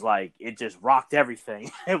 it was like it just rocked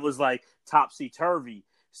everything. It was like topsy-turvy.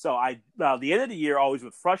 So the end of the year always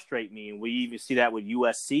would frustrate me, and we even see that with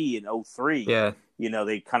USC in 03. Yeah.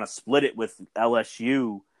 They kind of split it with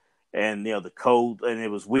LSU, and the code, and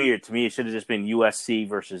it was weird to me. It should have just been USC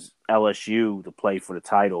versus LSU to play for the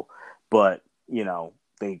title, but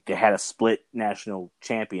they had a split national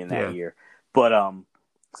champion that year. But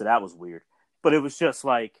so that was weird. But it was just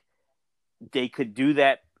like they could do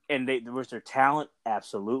that, and there was their talent,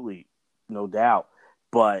 absolutely, no doubt.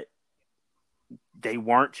 But they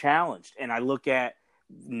weren't challenged. And I look at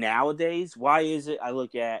nowadays, why is it I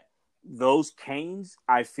look at those Canes,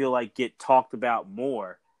 I feel like get talked about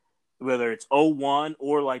more, whether it's '01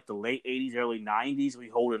 or like the late 80s, early 90s, we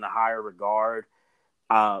hold in a higher regard.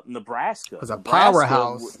 Nebraska. Was a Nebraska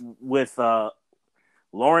powerhouse. with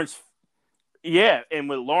Lawrence, yeah, and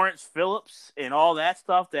with Lawrence Phillips and all that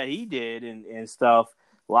stuff that he did and stuff,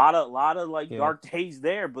 a lot of like dark days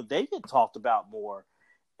there, but they get talked about more.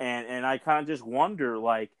 And I kind of just wonder,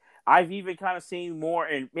 like, I've even kind of seen more,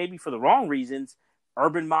 and maybe for the wrong reasons,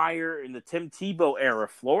 Urban Meyer in the Tim Tebow era,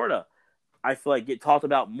 Florida, I feel like get talked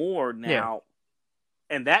about more now.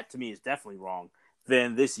 Yeah. And that to me is definitely wrong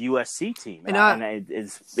than this USC team. And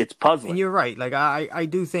it's puzzling. And you're right. Like, I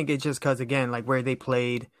do think it's just because, again, like where they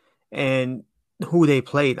played and who they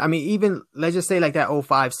played. I mean, even let's just say like that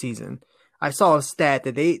 05 season, I saw a stat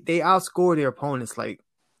that they outscored their opponents like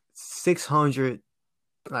 600,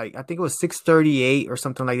 like I think it was 638 or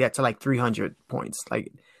something like that to like 300 points.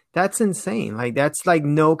 Like, that's insane. Like, that's like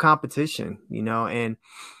no competition, you know? And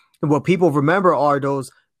what people remember are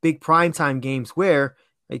those big primetime games where,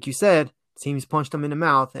 like you said, teams punched them in the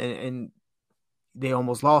mouth and they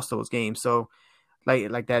almost lost those games. So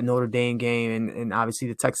like that Notre Dame game and obviously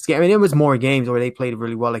the Texas game. I mean, there was more games where they played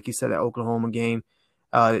really well. Like you said, that Oklahoma game,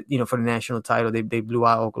 for the national title, they blew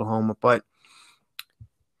out Oklahoma. But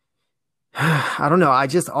I don't know. I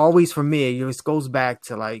just always, for me, it just goes back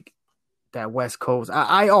to like that West Coast.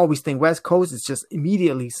 I always think West Coast is just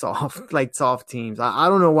immediately soft, like soft teams. I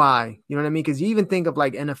don't know why. You know what I mean? Because you even think of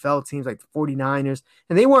like NFL teams like the 49ers,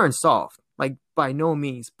 and they weren't soft, like by no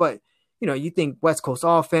means. But, you think West Coast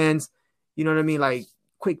offense, you know what I mean? Like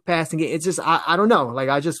quick passing game. It's just, I don't know. Like,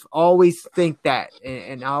 I just always think that,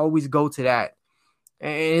 and I always go to that.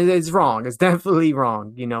 And it's wrong. It's definitely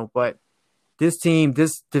wrong, but this team,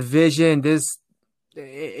 this division,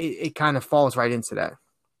 it kind of falls right into that.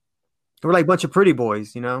 We're like a bunch of pretty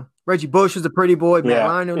boys, Reggie Bush was a pretty boy. Matt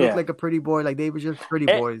Leinart looked like a pretty boy. Like, they were just pretty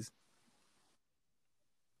boys.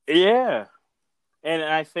 Yeah. And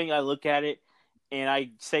I think I look at it and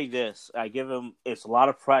I say this. I give them, it's a lot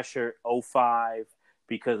of pressure, 05,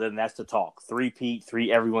 because then that's the talk.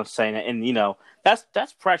 3-peat, everyone's saying it. And,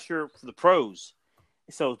 that's pressure for the pros.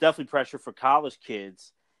 So it's definitely pressure for college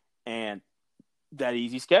kids and that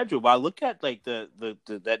easy schedule. But I look at like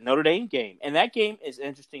that Notre Dame game, and that game is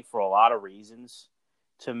interesting for a lot of reasons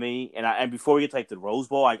to me. And before we get to like the Rose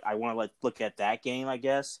Bowl, I want to like look at that game, I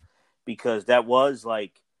guess, because that was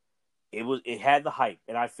like it had the hype,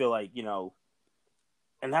 and I feel like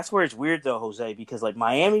and that's where it's weird though, Jose, because like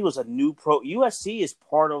Miami was a new pro. USC is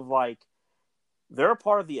part of like they're a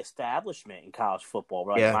part of the establishment in college football.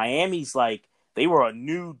 Right? Yeah. Miami's like they were a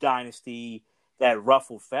new dynasty that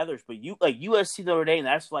ruffled feathers, but USC Notre Dame,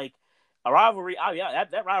 that's like a rivalry. Oh yeah,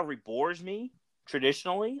 that rivalry bores me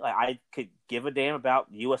traditionally. Like I could give a damn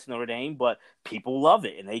about USC Notre Dame, but people love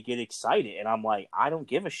it and they get excited, and I'm like, I don't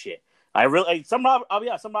give a shit. I really some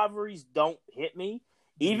rivalries don't hit me.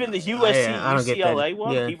 Even the USC UCLA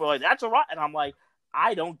one, people are like, that's a right, and I'm like,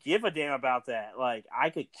 I don't give a damn about that. Like I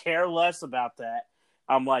could care less about that.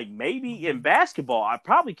 I'm like, maybe in basketball, I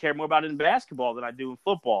probably care more about it in basketball than I do in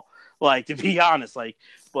football. Like, to be honest,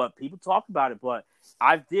 but people talk about it. But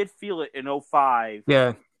I did feel it in 05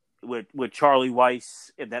 with Charlie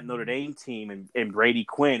Weiss and that Notre Dame team and Brady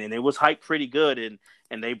Quinn. And it was hyped pretty good.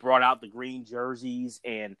 And they brought out the green jerseys.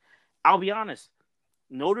 And I'll be honest,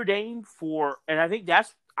 Notre Dame and I think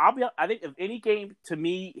I think if any game to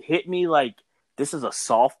me hit me like this is a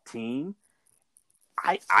soft team,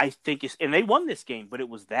 I think and they won this game, but it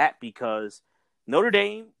was that because Notre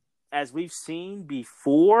Dame, as we've seen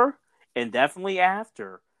before and definitely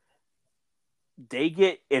after,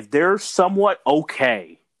 if they're somewhat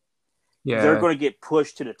okay, they're going to get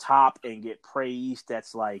pushed to the top and get praised.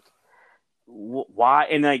 That's like, why?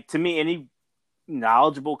 And like, to me, any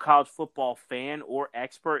knowledgeable college football fan or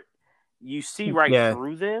expert, you see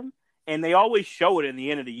through them, and they always show it in the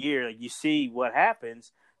end of the year. Like, you see what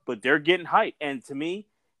happens. But they're getting hyped. And to me,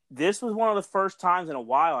 this was one of the first times in a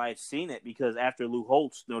while I had seen it because after Lou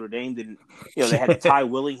Holtz, Notre Dame didn't, they had the Ty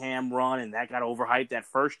Willingham run and that got overhyped that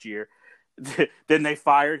first year. Then they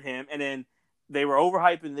fired him. And then they were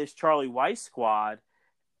overhyping this Charlie Weiss squad.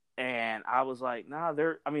 And I was like, nah,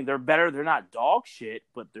 they're better. They're not dog shit,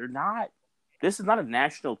 but they're not. This is not a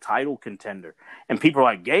national title contender. And people are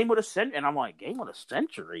like, game of the century. And I'm like, game of the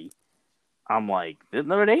century? I'm like,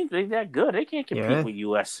 Notre Dame ain't that good. They can't compete with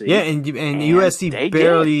USC. Yeah, and USC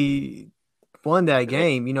barely won that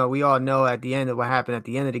game. We all know at the end of what happened at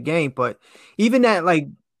the end of the game. But even that, like,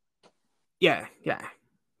 yeah.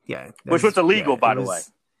 Which was illegal, by the way.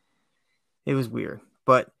 It was weird.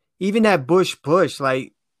 But even that Bush push,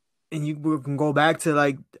 like, and you can go back to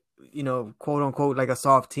like, quote unquote, like a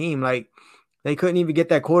soft team. Like they couldn't even get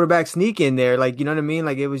that quarterback sneak in there. Like, you know what I mean?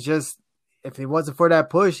 Like it was just, if it wasn't for that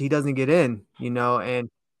push, he doesn't get in, and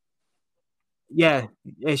yeah,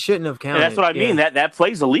 it shouldn't have And that's counted. what I mean. Yeah. That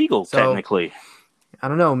play's illegal So technically. I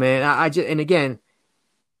don't know, man. I just, and again,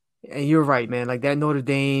 and you're right, man. Like that Notre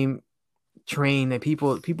Dame train, that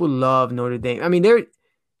people love Notre Dame. I mean,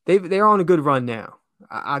 they're on a good run now.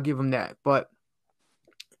 I'll give them that. But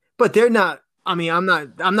they're not. I mean, I'm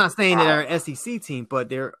not saying that they're an SEC team, but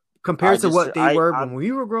they're I compared to just what they were when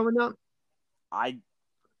we were growing up. I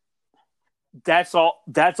That's all.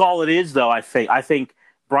 That's all it is, though. I think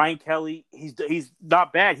Brian Kelly. He's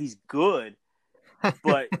not bad. He's good.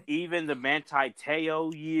 But even the Manti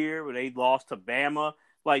Te'o year where they lost to Bama,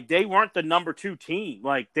 like they weren't the number 2 team.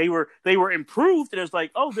 Like they were improved, and it was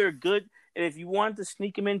like, oh, they're good. And if you wanted to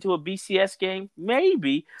sneak them into a BCS game,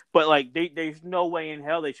 maybe. But like there's no way in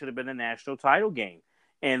hell they should have been a national title game.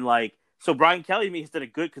 And like so, Brian Kelly to me has done a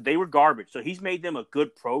good because they were garbage. So he's made them a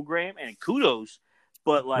good program, and kudos.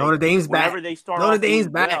 But like Notre Dame's whenever back. they start Notre off Dame's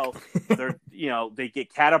doing back. well, they're they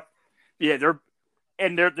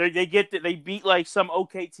get they beat like some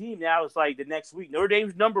okay team. Now it's like the next week Notre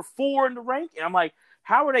Dame's number 4 in the rank, and I'm like,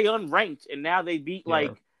 how are they unranked? And now they beat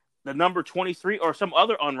like the number 23 or some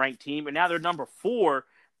other unranked team, and now they're number 4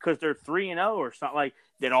 because they're 3-0 or something like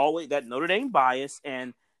that. Always that Notre Dame bias,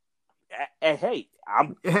 and hey,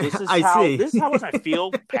 this is how much I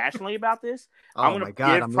feel passionately about this. Oh I'm going my to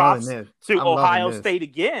God, give I'm props loving this. to I'm Ohio loving this. State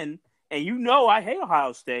again, and I hate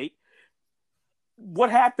Ohio State.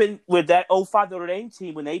 What happened with that 05 Notre Dame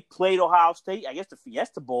team when they played Ohio State? I guess the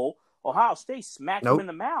Fiesta Bowl. Ohio State smacked them in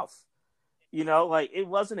the mouth. Like it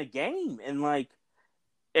wasn't a game, and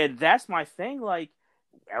that's my thing. Like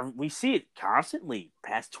we see it constantly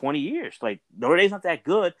past 20 years. Like Notre Dame's not that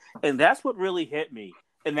good, and that's what really hit me.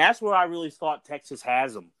 And that's where I really thought Texas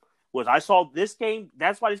has them. Was I saw this game?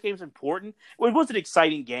 That's why this game's important. Well, it was an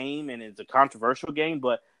exciting game, and it's a controversial game,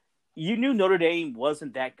 but you knew Notre Dame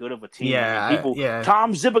wasn't that good of a team. Yeah,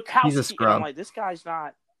 Tom Zibikowski. He's a scrub. And I'm like, this guy's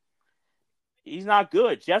not. He's not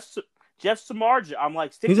good. Jeff Samardzija. I'm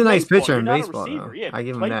like, he's a nice pitcher You're in not baseball. A receiver. Though. Yeah, I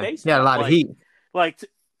give him play that. baseball. He had a lot of heat.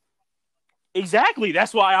 Exactly.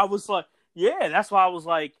 That's why I was like, yeah. That's why I was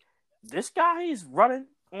like, this guy is running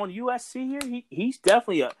on USC here. He's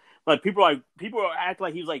definitely people act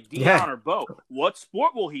like he was like Deion or Bo. What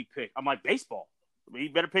sport will he pick? I'm like, baseball. He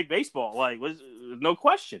better pick baseball. Like, no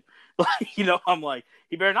question. I'm like,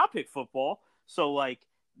 he better not pick football. So like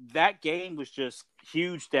that game was just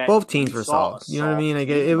huge. That both teams were soft. You know what I mean? Like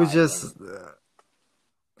it was just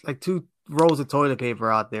like 2 rolls of toilet paper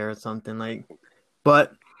out there or something. Like,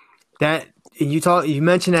 but that you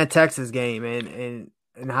mentioned that Texas game and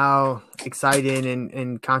how exciting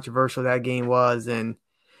and controversial that game was,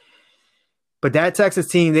 but that Texas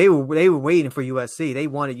team, they were waiting for USC. They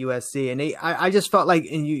wanted USC, and I just felt like,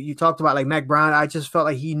 and you talked about like Mac Brown. I just felt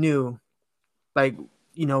like he knew, like,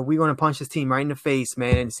 we're going to punch this team right in the face,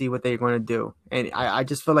 man, and see what they're going to do. And I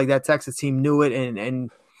just feel like that Texas team knew it,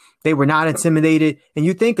 and they were not intimidated. And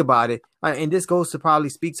you think about it, and this goes to probably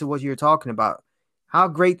speak to what you're talking about. How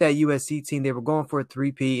great that USC team, they were going for a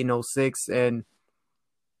 3-peat in 06, and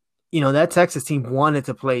that Texas team wanted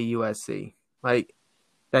to play USC. Like,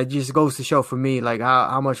 that just goes to show for me, like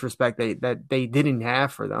how much respect they didn't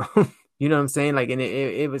have for them. You know what I'm saying? Like, and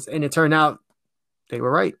it turned out they were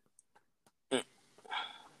right.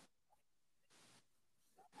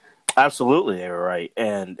 Absolutely, they were right,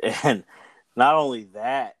 and not only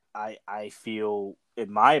that, I feel, in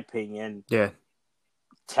my opinion,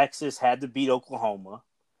 Texas had to beat Oklahoma,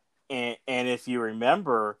 and if you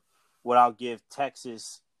remember, what I'll give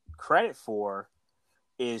Texas credit for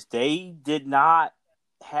is they did not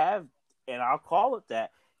have, and I'll call it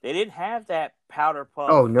that, they didn't have that powder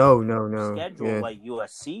puff. Oh no schedule like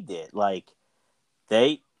USC did. Like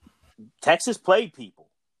Texas played people,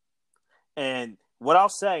 and what I'll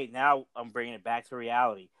say now, I'm bringing it back to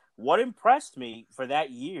reality. What impressed me for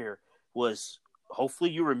that year was,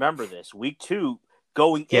 hopefully you remember this, week 2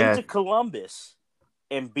 going into Columbus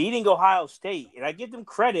and beating Ohio State, and I give them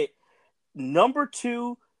credit. Number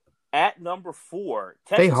 2. At number 4,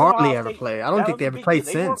 Texas they hardly ever play. I don't think they ever played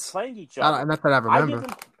since. They weren't playing each other. Not that I remember.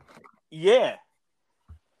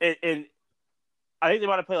 And I think they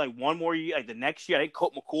might have played like one more year. Like the next year, I think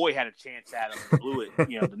Colt McCoy had a chance at him and blew it.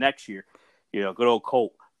 The next year, good old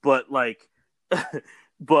Colt. But I'm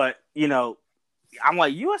like,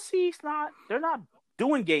 USC's not. They're not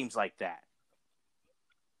doing games like that.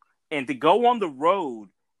 And to go on the road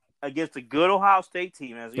against a good Ohio State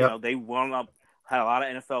team, as they wound up had a lot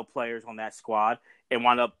of NFL players on that squad, and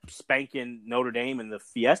wound up spanking Notre Dame in the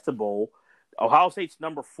Fiesta Bowl. Ohio State's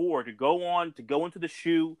number 4 to go into the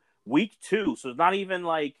shoe week 2. So it's not even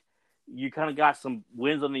like you kind of got some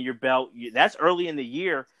wins under your belt. That's early in the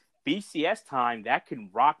year. BCS time, that can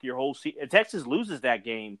rock your whole season. If Texas loses that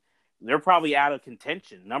game, they're probably out of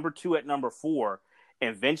contention. Number 2 at number 4.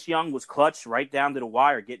 And Vince Young was clutch right down to the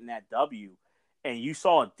wire getting that W. And you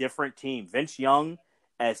saw a different team. Vince Young,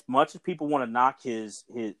 as much as people want to knock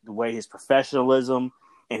the way his professionalism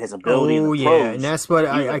and his ability in the pros. Yeah, and that's what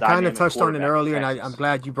I kind of touched on it earlier, and I'm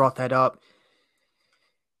glad you brought that up.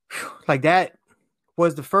 Like, that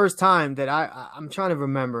was the first time that I'm trying to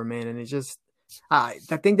remember, man, and it just I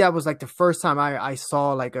think that was like the first time I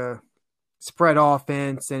saw like a spread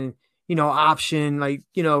offense and, you know, option, like,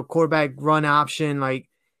 you know, quarterback run option, like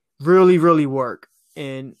really, really work.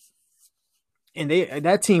 And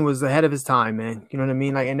that team was ahead of its time, man. You know what I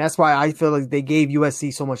mean? Like, and that's why I feel like they gave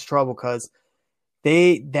USC so much trouble, because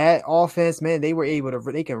that offense, man, they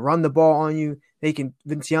can run the ball on you.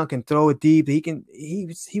 Vince Young can throw it deep. He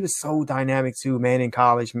was so dynamic too, man, in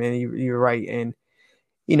college, man. You're right. And,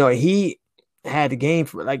 you know, he had the game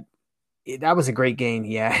for like, that was a great game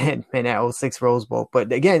he had, man, that 06 Rose Bowl.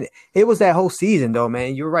 But again, it was that whole season though,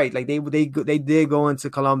 man. You're right. Like they did go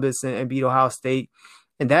into Columbus and beat Ohio State,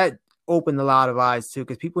 and that opened a lot of eyes too,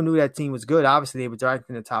 because people knew that team was good. Obviously, they were drafted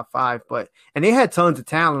in the top 5, and they had tons of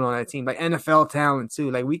talent on that team, like NFL talent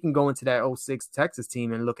too. Like we can go into that 06 Texas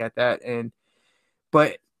team and look at that,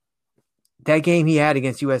 but that game he had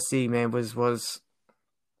against USC, man, was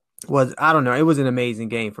I don't know. It was an amazing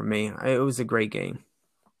game for me. It was a great game.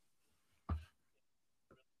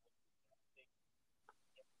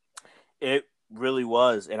 It really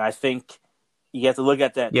was, and I think you have to look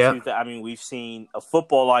at that Yeah. too. I mean, we've seen a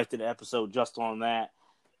Football Life Did episode just on that.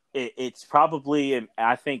 It's probably, and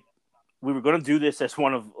I think we were going to do this as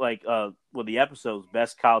one of the episode's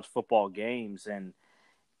best college football games, and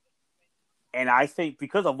I think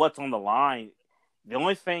because of what's on the line, the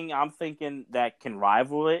only thing I'm thinking that can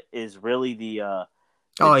rival it is really the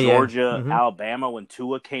Georgia Alabama when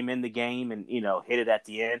Tua came in the game and, you know, hit it at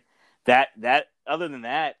the end. That other than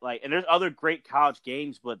that, like, and there's other great college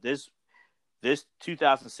games, but this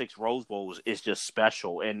 2006 Rose Bowl is just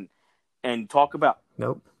special. And talk about,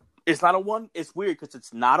 Nope. It's not a one. It's weird because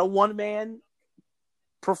it's not a one man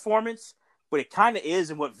performance, but it kind of is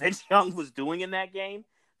in what Vince Young was doing in that game,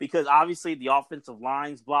 because obviously the offensive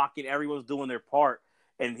line's blocking, everyone's doing their part,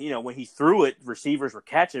 and you know when he threw it, receivers were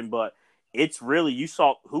catching, but it's really, you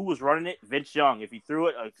saw who was running it, Vince Young. If he threw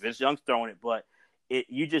it, Vince Young's throwing it, but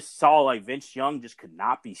you just saw like Vince Young just could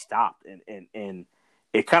not be stopped, and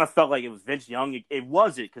it kind of felt like it was Vince Young. It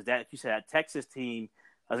wasn't, because that, you said, that Texas team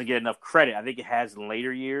doesn't get enough credit. I think it has in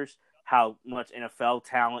later years how much NFL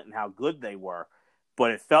talent and how good they were,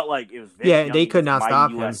 but it felt like it was Vince Young. They could not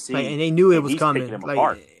stop him, like, and they knew it was coming. Like,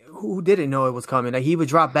 apart. Who didn't know it was coming? Like, he would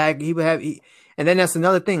drop back, and then that's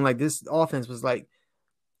another thing. Like, this offense was like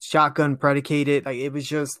shotgun predicated. Like, it was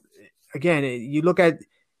just, again, you look at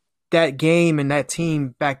that game and that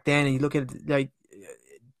team back then, and you look at like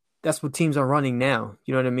that's what teams are running now.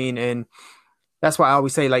 You know what I mean? And that's why I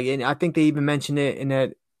always say, like, and I think they even mentioned it in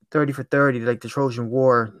that 30 for 30, like the Trojan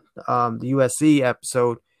War, the USC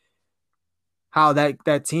episode, how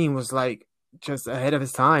that team was like just ahead of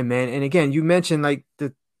its time, man. And again, you mentioned like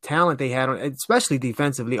the talent they had on, especially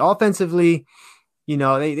defensively. Offensively, you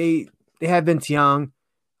know, they had Vince Young.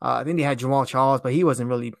 I think they had Jamal Charles, but he wasn't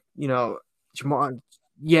really, you know, Jamal.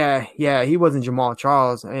 Yeah, he wasn't Jamal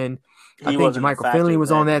Charles, and I think Michael Finley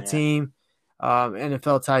was on that team,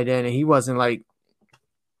 NFL tight end, and he wasn't like,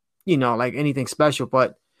 you know, like anything special.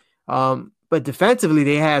 But defensively,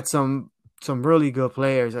 they had some really good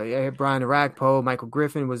players. They had Brian Orakpo, Michael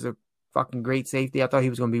Griffin was a fucking great safety. I thought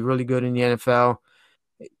he was going to be really good in the NFL.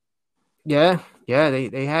 Yeah,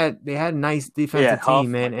 they had a nice defensive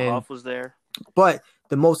team, man. And Huff was there. But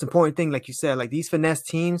the most important thing, like you said, like these finesse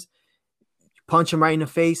teams, you punch them right in the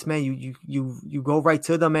face, man. You go right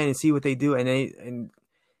to them, man, and see what they do. And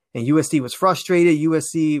USC was frustrated.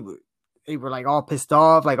 USC, they were like all pissed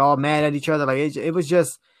off, like all mad at each other. Like it was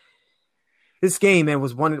just, this game, man,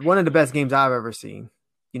 was one of the best games I've ever seen.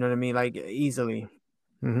 You know what I mean? Like, easily.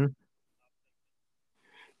 Mm-hmm.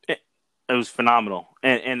 It was phenomenal.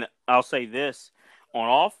 And I'll say this,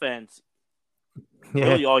 on offense,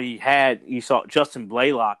 really all he had, you saw Justin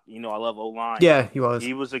Blaylock. You know, I love O-line. Yeah, he was.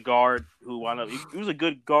 He was a guard who wound up, he was a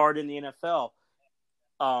good guard in the NFL.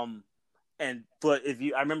 But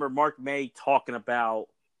I remember Mark May talking about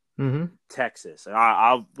Texas, and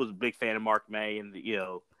I was a big fan of Mark May and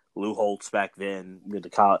Lou Holtz back then, the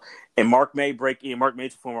college, and Mark May Mark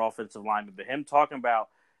May's a former offensive lineman, but him talking about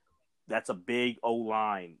that's a big O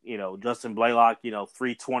line. Justin Blaylock,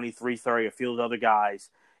 320, 330, a few of other guys.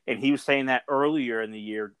 And he was saying that earlier in the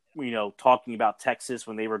year, talking about Texas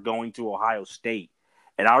when they were going to Ohio State.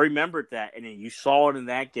 And I remembered that. And then you saw it in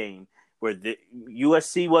that game where the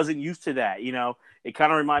USC wasn't used to that. It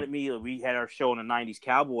kind of reminded me that we had our show in the 90s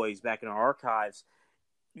Cowboys back in our archives.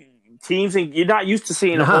 Teams, and you're not used to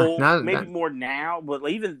seeing a whole, maybe more now, but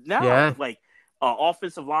even now,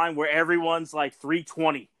 offensive line where everyone's like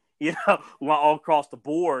 320. All across the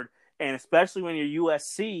board, and especially when you're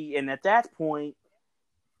USC, and at that point,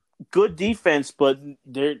 good defense, but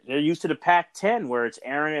they're used to the Pac-10 where it's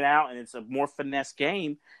airing it out and it's a more finesse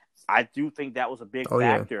game. I do think that was a big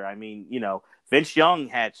factor. Yeah. I mean, Vince Young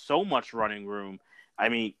had so much running room. I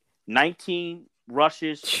mean, 19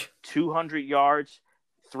 rushes, 200 yards,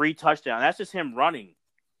 3 touchdowns. That's just him running.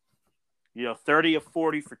 30 of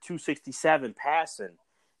 40 for 267 passing.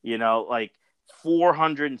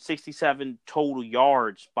 467 total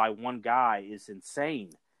yards by one guy is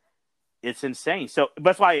insane. It's insane. So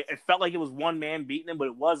that's why it felt like it was one man beating him, but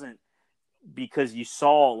it wasn't, because you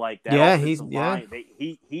saw like that. Yeah, line.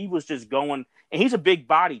 He was just going, and he's a big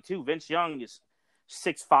body too. Vince Young is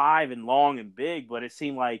 6'5" and long and big, but it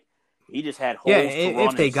seemed like he just had holes to run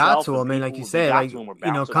if they got to him, and like you said, like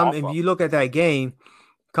if you look at that game,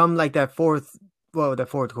 come like that fourth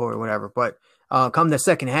quarter, whatever, but come the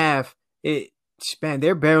second half,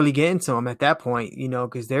 they're barely getting to him at that point,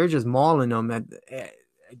 because they're just mauling them,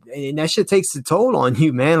 and that shit takes a toll on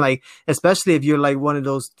you, man. Like, especially if you're like one of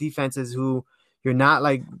those defenses who you're not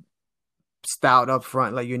like stout up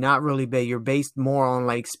front, like you're not really big, you're based more on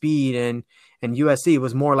like speed, and USC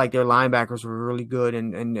was more like their linebackers were really good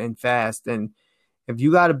and fast, and if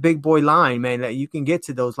you got a big boy line, man, that you can get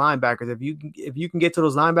to those linebackers. If you can get to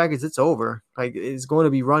those linebackers, it's over. Like, it's going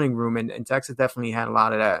to be running room, and Texas definitely had a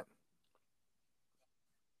lot of that.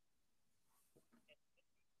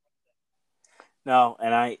 No,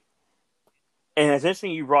 and it's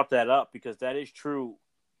interesting you brought that up, because that is true.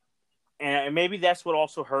 And maybe that's what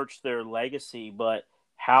also hurts their legacy, but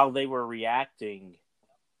how they were reacting,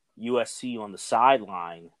 USC on the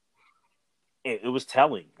sideline, it was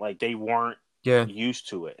telling. Like, they weren't used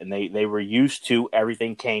to it, and they were used to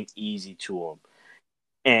everything came easy to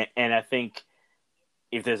them. And I think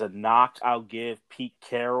if there's a knock I'll give Pete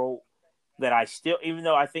Carroll, that I still, even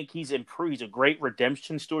though I think he's improved, he's a great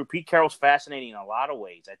redemption story. Pete Carroll's fascinating in a lot of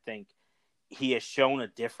ways. I think he has shown a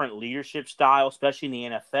different leadership style, especially in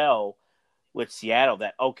the NFL with Seattle.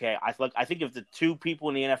 That I think of the two people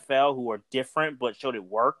in the NFL who are different but showed it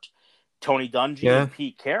worked, Tony Dungy and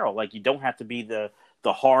Pete Carroll. Like, you don't have to be the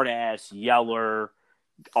hard ass yeller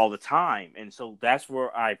all the time, and so that's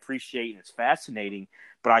where I appreciate, and it's fascinating.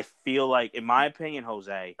 But I feel like, in my opinion,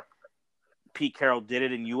 Jose, Pete Carroll did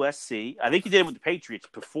it in USC. I think he did it with the Patriots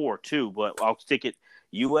before too, but I'll stick it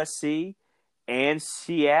USC and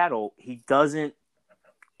Seattle. He's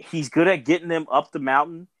good at getting them up the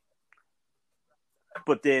mountain,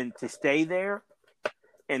 but then to stay there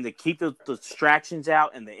and to keep the distractions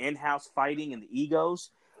out and the in-house fighting and the egos,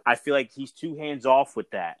 I feel like he's too hands off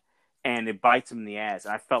with that, and it bites him in the ass.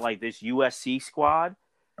 And I felt like this USC squad,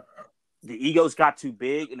 the egos got too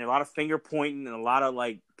big, and a lot of finger pointing and a lot of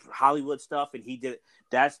like Hollywood stuff, and he did.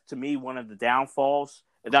 That's, to me, one of the downfalls.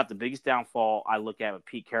 If not the biggest downfall I look at with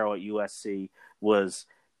Pete Carroll at USC, was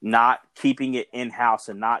not keeping it in-house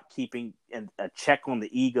and not keeping a check on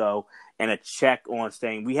the ego and a check on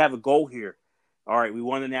saying, we have a goal here. All right, we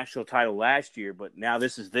won the national title last year, but now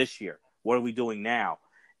this is this year. What are we doing now?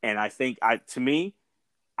 And I think, to me,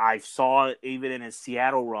 I saw it even in his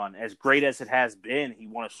Seattle run. As great as it has been, he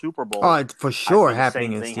won a Super Bowl. Oh, it's for sure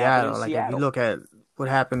happening in Seattle. Like, if you look at what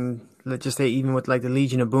happened, let's just say, even with like the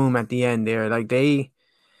Legion of Boom at the end there, like they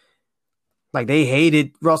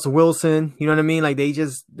hated Russell Wilson. You know what I mean? Like, they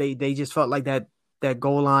just felt like that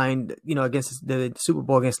goal line, against the Super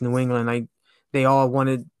Bowl against New England. Like, they all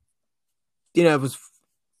wanted,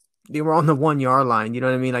 they were on the 1 yard line. You know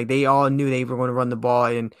what I mean? Like, they all knew they were going to run the ball.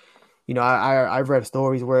 And, I've read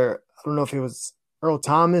stories where, I don't know if it was Earl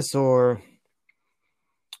Thomas or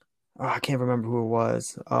I can't remember who it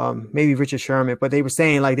was. Maybe Richard Sherman, but they were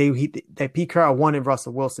saying like that Pete Carroll wanted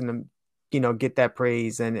Russell Wilson to, get that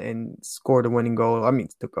praise and score the winning goal. I mean,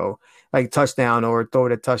 to go like touchdown or throw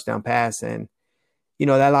the touchdown pass. And,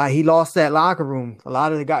 he lost that locker room. A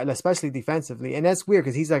lot of the guys, especially defensively. And that's weird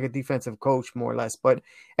because he's like a defensive coach more or less. But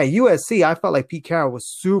at USC, I felt like Pete Carroll was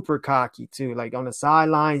super cocky too. Like, on the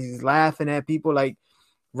sidelines, he's laughing at people, like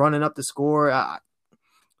running up the score.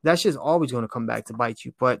 That's just always going to come back to bite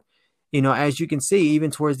you. But as you can see,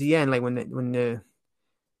 even towards the end, like when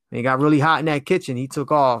it got really hot in that kitchen, he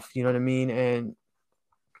took off. You know what I mean?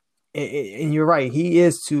 And you're right, he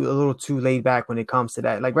is a little too laid back when it comes to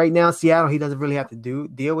that. Like right now, Seattle, he doesn't really have to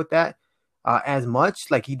deal with that as much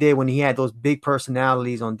like he did when he had those big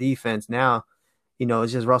personalities on defense. Now,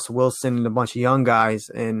 it's just Russell Wilson and a bunch of young guys,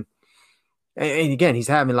 and again, he's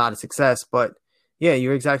having a lot of success. But yeah,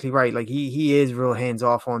 you're exactly right. Like he is real hands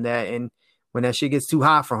off on that, and when that shit gets too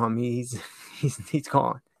hot for him, he's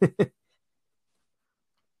gone.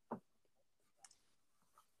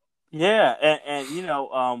 Yeah,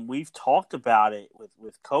 and we've talked about it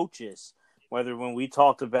with coaches, whether when we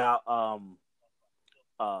talked about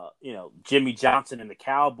Jimmy Johnson and the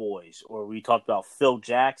Cowboys, or we talked about Phil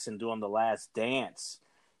Jackson doing The Last Dance.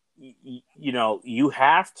 You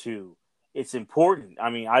have to. It's important. I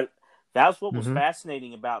mean, that's what was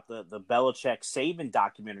fascinating about the Belichick Saban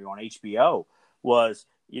documentary on HBO was,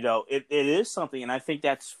 it is something, and I think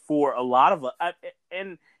that's for a lot of us.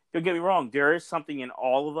 And don't get me wrong, there is something in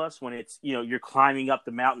all of us when it's, you're climbing up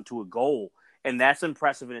the mountain to a goal, and that's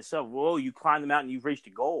impressive in itself. Whoa, you climb the mountain, you've reached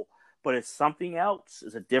a goal. But it's something else.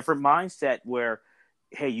 It's a different mindset where,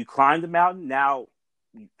 hey, you climb the mountain, now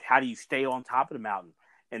how do you stay on top of the mountain?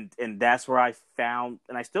 And that's where I found,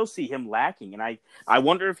 and I still see him lacking. And I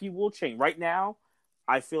wonder if he will change. Right now,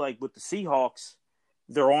 I feel like with the Seahawks,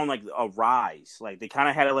 they're on like a rise. Like they kind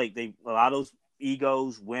of had a lot of those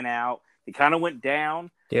egos went out. They kind of went down.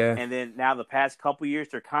 Yeah. And then now the past couple years,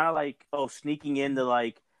 they're kind of like, sneaking into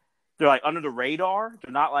they're like under the radar.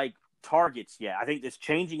 They're not like targets yet. I think it's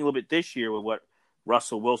changing a little bit this year with what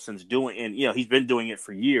Russell Wilson's doing. And, he's been doing it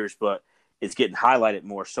for years, but it's getting highlighted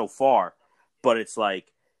more so far. But it's like,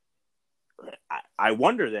 I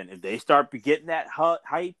wonder then if they start getting that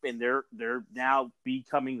hype and they're now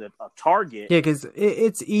becoming a target. Yeah, because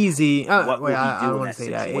it's easy. What will he do I don't in want that to say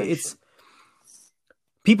that. situation?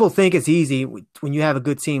 People think it's easy when you have a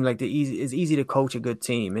good team. Like it's easy to coach a good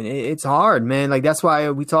team, and it's hard, man. Like that's why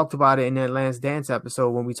we talked about it in that Last Dance episode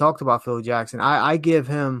when we talked about Phil Jackson. I give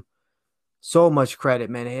him so much credit,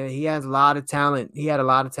 man. He has a lot of talent. He had a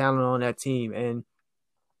lot of talent on that team, and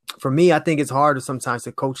for me, I think it's harder sometimes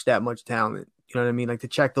to coach that much talent. You know what I mean? Like to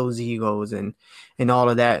check those egos and all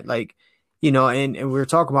of that. Like, and we were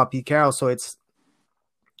talking about Pete Carroll, so I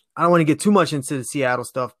don't want to get too much into the Seattle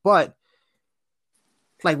stuff, but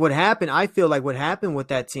like what happened, I feel like what happened with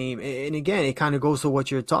that team, and again, it kind of goes to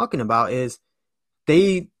what you're talking about, is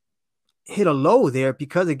they hit a low there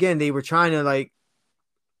because again, they were trying to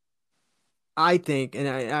I think, and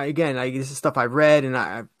I again, this is stuff I've read, and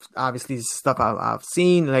I obviously this is stuff I've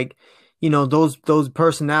seen, those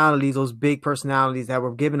personalities, those big personalities that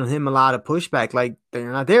were giving him a lot of pushback, like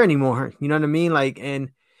they're not there anymore. You know what I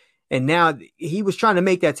mean? And now he was trying to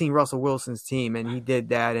make that team Russell Wilson's team, and he did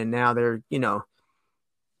that, and now they're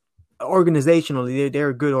organizationally they're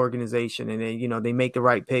a good organization, and they make the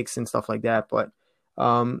right picks and stuff like that. But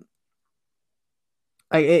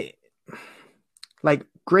like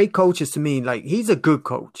great coaches to me, like he's a good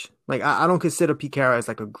coach. Like I don't consider Pete Carroll as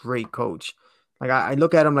like a great coach. Like I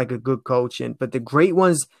look at him like a good coach, but the great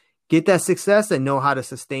ones get that success and know how to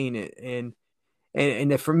sustain it.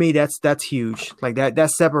 And for me, that's huge. Like that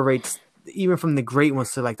separates even from the great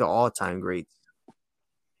ones to like the all-time greats.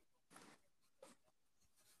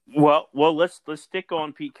 Well, let's stick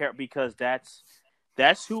on Pete Carroll because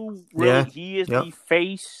that's who really he is the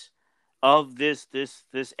face of this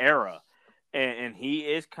era, and he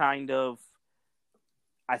is kind of,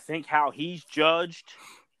 I think how he's judged.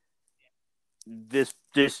 This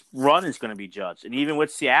run is going to be judged, and even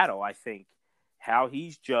with Seattle, I think how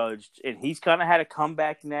he's judged, and he's kind of had a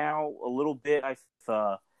comeback now a little bit.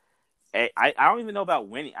 I don't even know about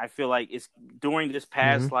winning. I feel like it's during this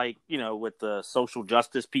past, with the social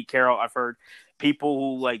justice, Pete Carroll, I've heard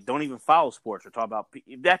people who don't even follow sports are talking about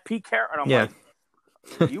that Pete Carroll. And I'm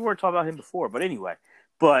like, you weren't talking about him before, but anyway,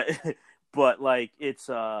 but it's,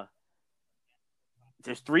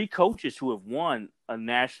 there's three coaches who have won a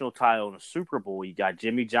national title in a Super Bowl. You got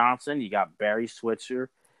Jimmy Johnson, you got Barry Switzer,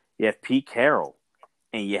 you have Pete Carroll,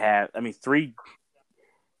 and you have, three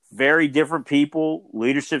very different people,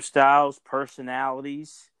 leadership styles,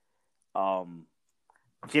 personalities.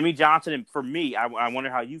 Jimmy Johnson, and for me, I wonder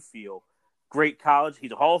how you feel. Great college.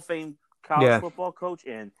 He's a Hall of Fame college football coach,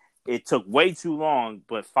 and it took way too long,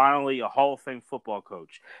 but finally a Hall of Fame football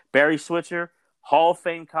coach. Barry Switzer, Hall of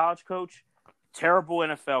Fame college coach, terrible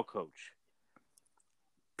NFL coach.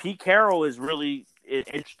 Pete Carroll is really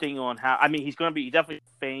interesting on how, he's going to be definitely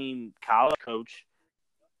a famed college coach,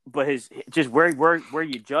 but his just where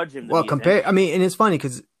you judge him. Well, and it's funny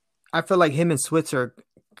because I feel like him and Switzer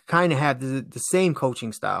kind of have the same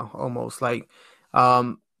coaching style almost. Like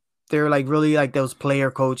they're like really like those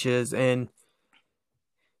player coaches, and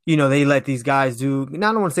they let these guys do. I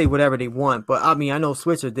don't want to say whatever they want, but I mean I know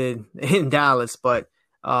Switzer did in Dallas, but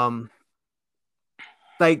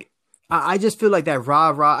like I just feel like that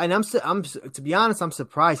rah, and I'm to be honest, I'm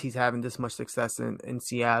surprised he's having this much success in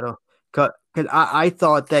Seattle. Cause I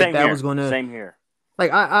thought that was going to same here.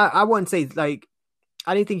 Like I wouldn't say like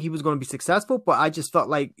I didn't think he was going to be successful, but I just felt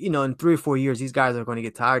like in 3 or 4 years these guys are going to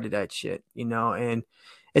get tired of that shit, And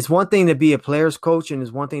it's one thing to be a player's coach, and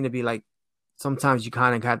it's one thing to be like sometimes you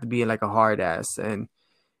kind of have to be like a hard ass, and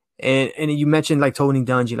you mentioned like Tony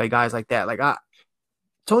Dungy, like guys like that, like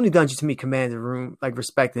Tony Dungy to me commands a room, like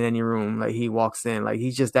respect in any room. Like he walks in, like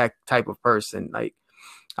he's just that type of person. Like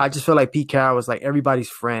I just feel like Pete Carroll was like everybody's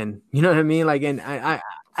friend. You know what I mean? Like, and and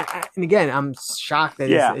again, I'm shocked that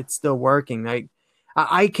it's still working. Like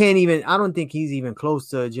I can't even. I don't think he's even close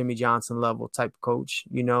to a Jimmy Johnson level type of coach.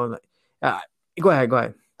 Go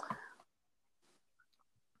ahead.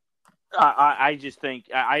 I just think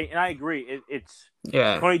I agree. It's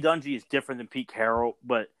Tony Dungy is different than Pete Carroll,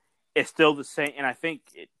 but it's still the same. And I think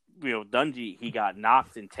Dungy, he got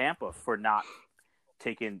knocked in Tampa for not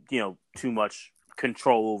taking too much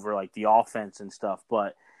control over like the offense and stuff.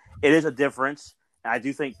 But it is a difference. And I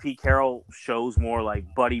do think Pete Carroll shows more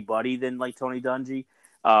like buddy than like Tony Dungy.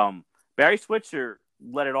 Barry Switzer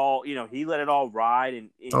let it all. He let it all ride, and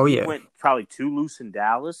he went probably too loose in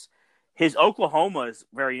Dallas. His Oklahoma is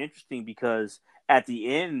very interesting because at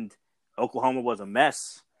the end, Oklahoma was a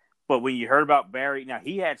mess. But when you heard about Barry, now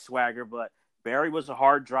he had swagger, but Barry was a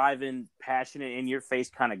hard-driving, passionate,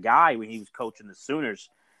 in-your-face kind of guy when he was coaching the Sooners.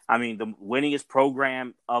 I mean, the winningest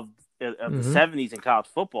program of the 70s in college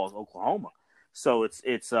football is Oklahoma. So it's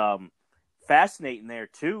fascinating there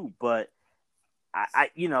too. But I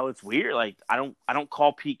it's weird. Like I don't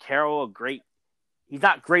call Pete Carroll a great. He's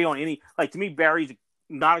not great on any. Like to me, Barry's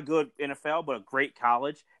not a good NFL, but a great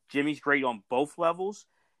college. Jimmy's great on both levels.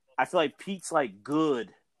 I feel like Pete's like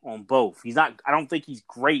good on both. He's not. I don't think he's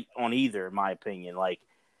great on either, in my opinion. Like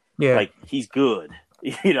he's good.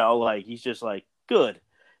 Like he's just like good,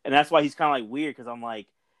 and that's why he's kind of like weird because I'm like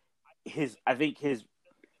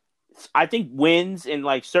I think wins and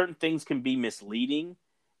like certain things can be misleading.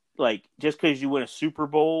 Like just because you win a Super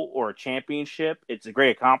Bowl or a championship, it's a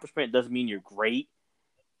great accomplishment. It doesn't mean you're great.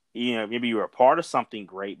 Maybe you were a part of something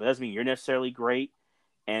great, but it doesn't mean you're necessarily great.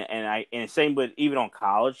 And same with even on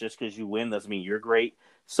college, just because you win doesn't mean you're great.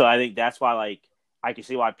 So I think that's why, like, I can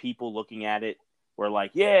see why people looking at it were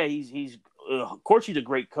like, yeah, he's of course he's a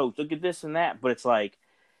great coach. Look at this and that, but it's like,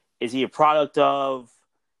 is he a product of?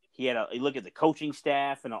 You look at the coaching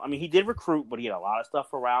staff, and I mean, he did recruit, but he had a lot of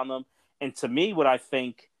stuff around him. And to me, what I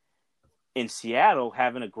think in Seattle,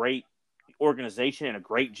 having a great organization and a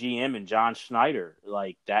great GM and John Schneider,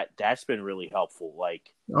 like that's been really helpful.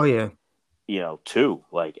 Like, oh yeah. Too.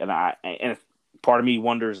 Like, and part of me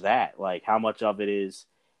wonders that, like, how much of it is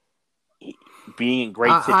being in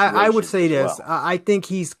great situations. I would say this. Well. I think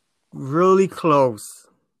he's really close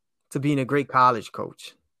to being a great college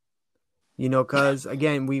coach. Because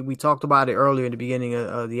again, we talked about it earlier in the beginning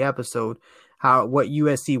of the episode, what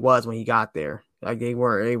USC was when he got there. Like they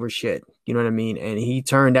were shit. You know what I mean? And he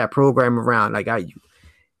turned that program around. Like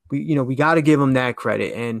we got to give him that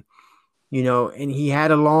credit. And and he had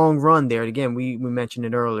a long run there. Again, we mentioned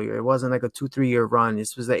it earlier. It wasn't like a 2-3 year run.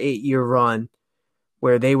 This was an 8-year run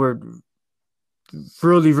where they were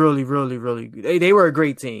really, really, really, really good. They were a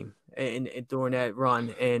great team during that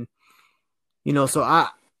run. And, so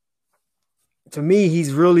to me,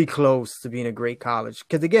 he's really close to being a great college.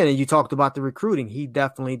 Because again, you talked about the recruiting. He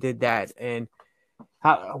definitely did that. And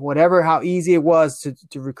how easy it was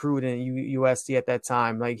to recruit in USC at that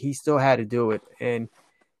time, like he still had to do it. And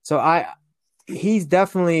so he's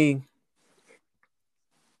definitely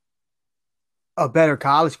a better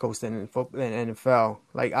college coach than NFL.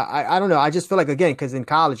 Like I don't know. I just feel like, again, because in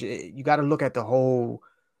college you got to look at the whole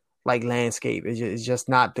like landscape. It's just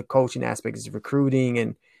not the coaching aspect. It's recruiting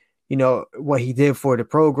and what he did for the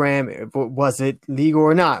program. Was it legal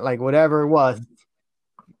or not? Like whatever it was.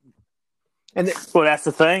 And well, that's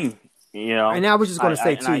the thing, And I was just going to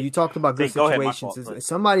say too. You talked about good situations.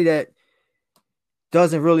 Somebody that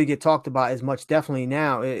doesn't really get talked about as much definitely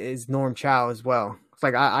now is Norm Chow as well. It's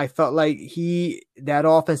like I felt like that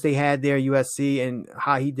offense they had there, USC, and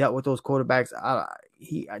how he dealt with those quarterbacks,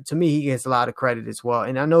 to me, he gets a lot of credit as well.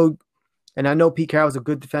 And I know Pete Carroll's a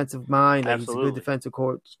good defensive mind. Like he's a good defensive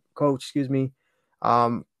coach, excuse me.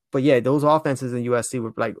 But yeah, those offenses in USC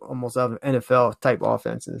were like almost NFL type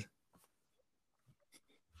offenses.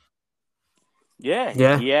 Yeah,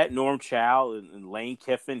 Yeah, he had Norm Chow and Lane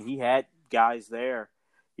Kiffin. He had guys there.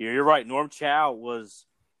 You're right. Norm Chow was,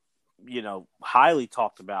 highly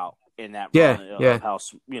talked about in that yeah, run yeah. of how,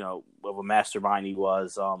 of a mastermind he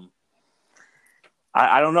was.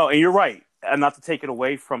 I don't know. And you're right. And not to take it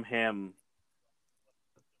away from him,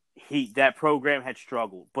 that program had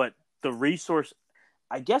struggled, but the resource,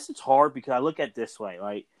 I guess it's hard because I look at it this way,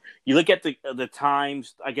 right? You look at the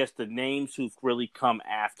times, I guess the names who've really come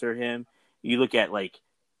after him. You look at like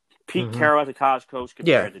Pete Hmm. Carroll as a college coach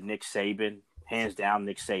Yeah. compared to Nick Saban, hands down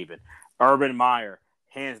Nick Saban. Urban Meyer,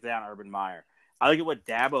 hands down Urban Meyer. I look at what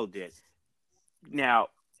Dabo did. Now,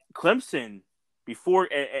 Clemson before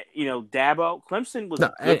Dabo, Clemson was a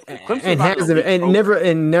No, good. Clemson was and not an hasn't, elite program.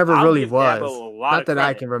 and never I'll really give Dabo was. a lot Not of that I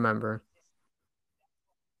credit. can remember.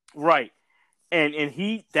 Right.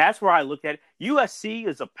 And that's where I look at it. USC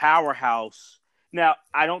is a powerhouse. Now,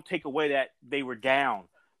 I don't take away that they were down,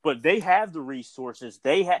 but they have the resources.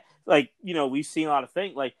 They have we've seen a lot of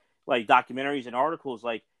things like documentaries and articles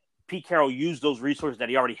like Pete Carroll used those resources that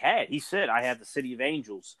he already had. He said, I have the City of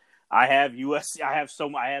Angels. I have USC. I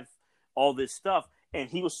have all this stuff. And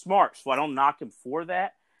he was smart, so I don't knock him for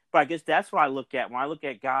that. But I guess that's what I look at when I look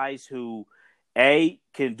at guys who A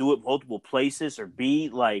can do it multiple places, or B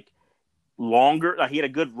longer. Like he had a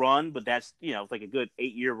good run, but that's like a good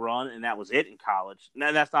 8-year run, and that was it in college.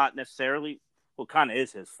 Now that's not necessarily kind of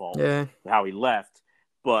is his fault Yeah. how he left,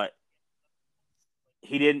 but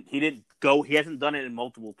he didn't go. He hasn't done it in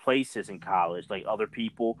multiple places in college like other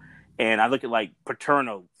people. And I look at like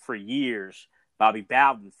Paterno for years, Bobby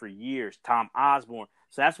Bowden for years, Tom Osborne.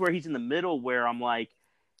 So that's where he's in the middle, where I'm like,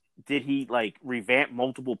 did he like revamp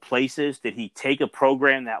multiple places? Did he take a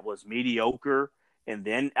program that was mediocre and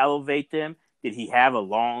then elevate them? Did he have a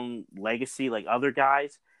long legacy like other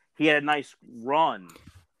guys? He had a nice run,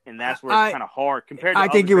 and that's where it's I kind of hard compared to I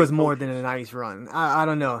other think it was great more than a coaches. nice run. I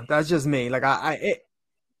don't know. That's just me. Like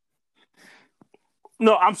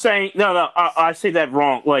No, I'm saying no. I say that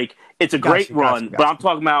wrong. Like it's a got great you, got run, you, but got I'm you.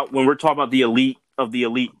 talking about when we're talking about the elite of the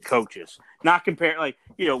elite coaches, not compare like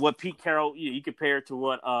what Pete Carroll. You compare it to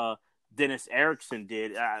what Dennis Erickson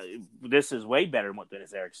did. This is way better than what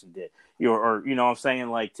Dennis Erickson did. Or what I'm saying,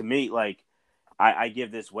 like to me, like I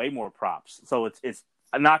give this way more props. So it's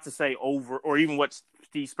not to say over or even what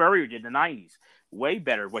Steve Spurrier did in the '90s. Way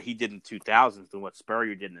better what he did in 2000s than what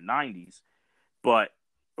Spurrier did in the '90s. But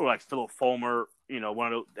or like Philip Fulmer, one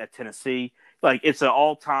of those at Tennessee. Like it's an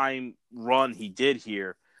all-time run he did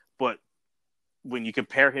here, but when you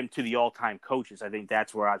compare him to the all-time coaches, I think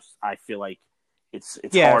that's where I feel like it's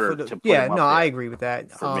Yeah, harder to put yeah, him no, up I there agree with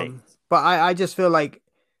that. for me. But I just feel like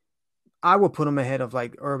I would put him ahead of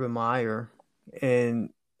like Urban Meyer and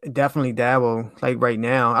definitely Dabo, like right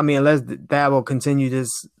now. I mean, unless Dabo continue this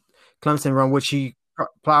Clemson run, which he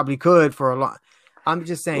probably could for a long. I'm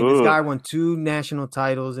just saying, this Ugh. guy won 2 national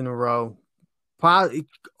titles in a row, probably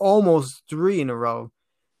almost 3 in a row.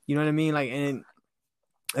 You know what I mean? Like, and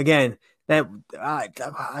again, that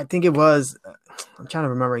I think it was. I'm trying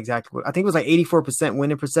to remember exactly what I think it was like 84%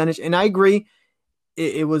 winning percentage, and I agree.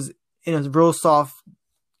 It was in a real soft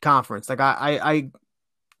conference. Like I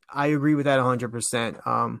agree with that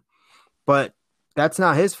 100%. But that's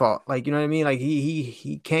not his fault. Like, you know what I mean? Like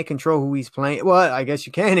he can't control who he's playing. Well, I guess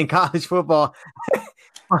you can in college football.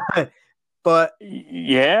 but but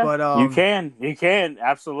Yeah, but you can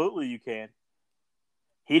absolutely you can.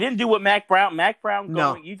 He didn't do what Mac Brown. Mac Brown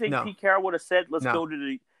no, going. You think no, Pete Carroll would have said, "Let's no, go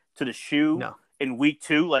to the shoe no, in week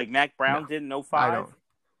 2," like Mac no. Brown did in I '05? don't.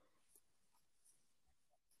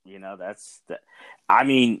 That's that. I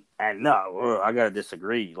mean, and no, I gotta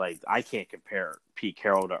disagree. Like, I can't compare Pete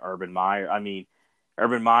Carroll to Urban Meyer. I mean,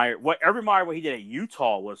 Urban Meyer, what he did at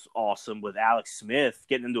Utah was awesome with Alex Smith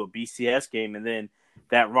getting into a BCS game, and then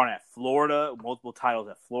that run at Florida, multiple titles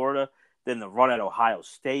at Florida, then the run at Ohio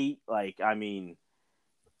State. Like, I mean,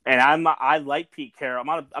 and I like Pete Carroll.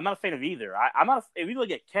 I'm not a fan of either. I'm not. If you look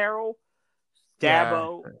at Carroll, Yeah.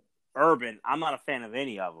 Dabo, Urban, I'm not a fan of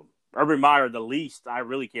any of them. Urban Meyer, the least. I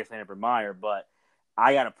really can't stand Urban Meyer, but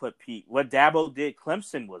I got to put Pete. What Dabo did,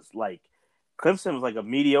 Clemson was like a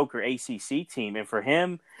mediocre ACC team, and for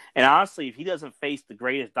him, and honestly, if he doesn't face the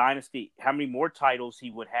greatest dynasty, how many more titles he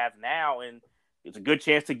would have now, and it's a good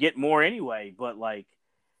chance to get more anyway. But like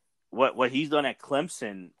what he's done at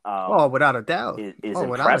Clemson Oh, without a doubt. is Oh, without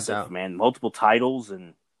a impressive, doubt. man. Multiple titles,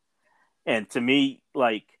 and to me,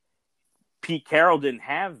 like Pete Carroll didn't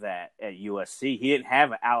have that at USC. He didn't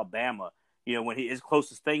have Alabama. When his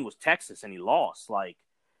closest thing was Texas, and he lost. Like,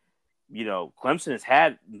 Clemson has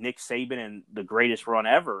had Nick Saban and the greatest run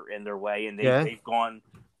ever in their way, and Yeah. they've gone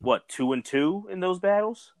what 2-2 in those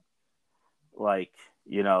battles. Like,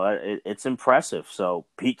 It's impressive. So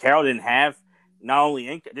Pete Carroll didn't have not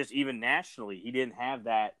only just even nationally, he didn't have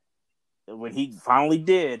that when he finally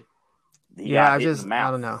did. He Yeah, got hit in the I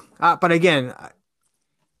mouth. don't know. But again,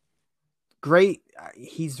 great.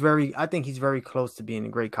 I think he's very close to being a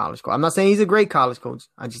great college coach. I'm not saying he's a great college coach.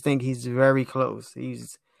 I just think he's very close.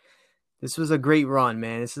 This was a great run,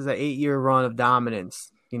 man. This is an 8-year run of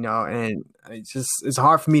dominance, and it's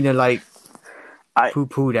hard for me to like I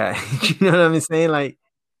poo that. You know what I'm saying? Like,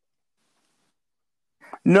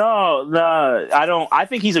 no, I don't. I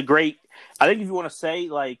think he's a great. I think if you want to say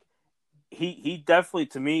like he definitely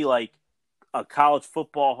to me like a college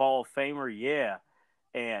football Hall of Famer, yeah.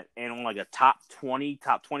 And on like a top 20,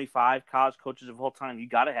 top 25 college coaches of all time, you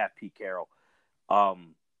got to have Pete Carroll.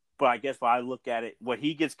 But I guess when I look at it, what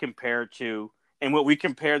he gets compared to, and what we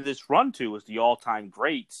compare this run to, is the all-time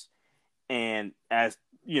greats. And as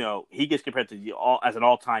he gets compared to as an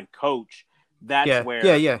all-time coach. That's yeah,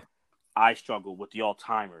 where yeah, I struggle with the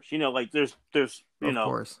all-timers. Like there's of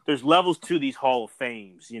course. there's levels to these Hall of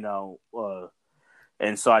Fames.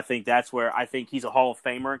 And so I think that's where I think he's a Hall of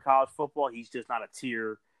Famer in college football. He's just not a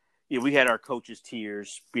tier. We had our coaches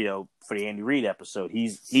tiers, for the Andy Reid episode.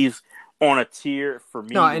 He's on a tier for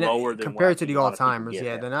me lower than compared to the all timers.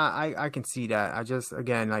 Yeah, then I can see that. I just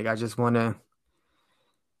want to.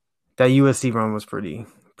 That USC run was pretty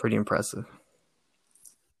impressive.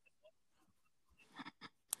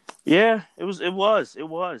 Yeah, it was,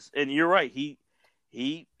 and you're right. He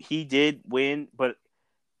did win, but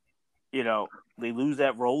they lose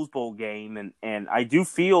that Rose Bowl game, and I do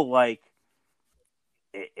feel like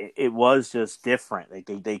it was just different. Like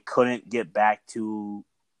they couldn't get back to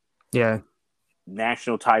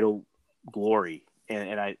national title glory,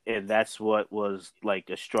 and that's what was like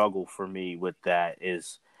a struggle for me with that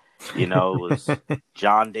is. It was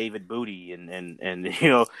John David Booty and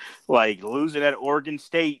like losing at Oregon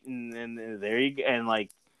State and there you go, and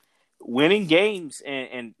like winning games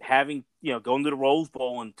and having going to the Rose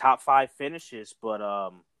Bowl and top 5 finishes,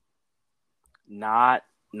 but not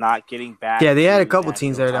getting back. Yeah, they had a couple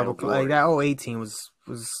teams there that were like that. 08 team was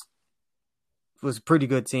a pretty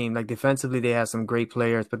good team. Like defensively, they had some great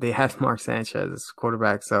players, but they had Mark Sanchez as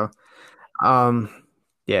quarterback. So,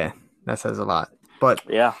 yeah, that says a lot. But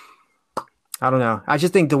yeah. I don't know. I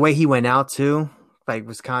just think the way he went out too, like,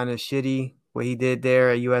 was kind of shitty. What he did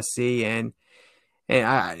there at USC, and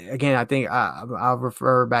I think I'll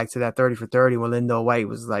refer back to that 30 for 30 when Lindo White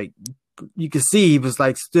was like, you could see he was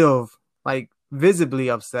like still like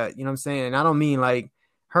visibly upset. You know what I'm saying? And I don't mean like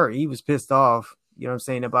hurt. He was pissed off. You know what I'm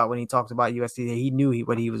saying, about when he talked about USC. He knew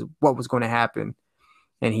what was going to happen,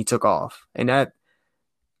 and he took off. And that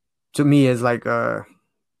to me is like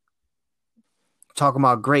talking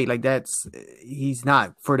about great, like he's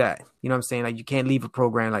not for that. You know what I'm saying? Like you can't leave a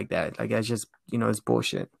program like that. Like that's just, it's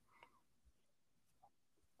bullshit.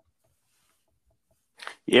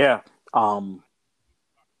 Yeah. Well,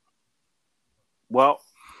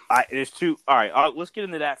 there's two. All right, let's get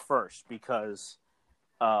into that first because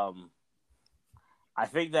I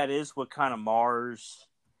think that is what kind of mars.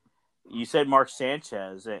 You said Mark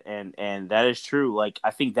Sanchez, and that is true. Like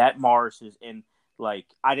I think that mars is in. Like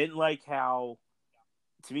I didn't like how.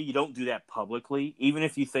 To me, you don't do that publicly, even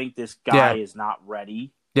if you think this guy is not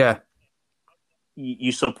ready. Yeah,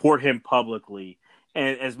 you support him publicly,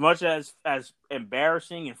 and as much as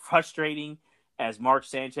embarrassing and frustrating as Mark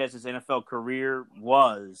Sanchez's NFL career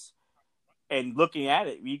was, and looking at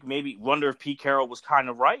it, you can maybe wonder if Pete Carroll was kind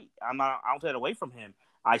of right. I don't take it away from him.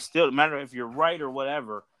 I still, no matter if you're right or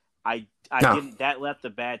whatever, I didn't. That left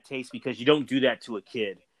a bad taste because you don't do that to a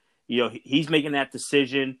kid. He's making that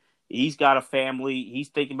decision. He's got a family. He's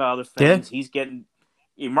thinking about other things. Yeah. He's getting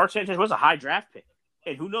Mark Sanchez was a high draft pick,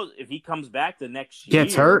 and who knows if he comes back the next year,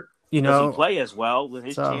 gets hurt. Does he play as well? Then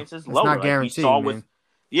his chances lower. Not guaranteed.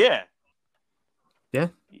 Yeah.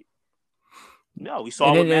 No, we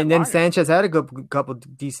saw. And then Sanchez had a couple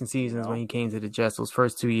decent seasons when he came to the Jets those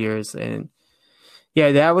first 2 years, and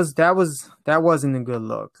yeah, that wasn't a good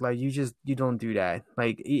look. Like you don't do that.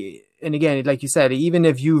 Like, and again, like you said, even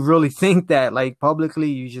if you really think that, like publicly,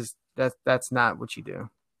 you just that's not what you do.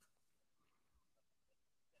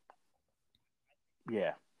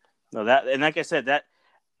 Yeah, no, that, and like I said, that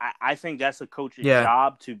I think that's a coach's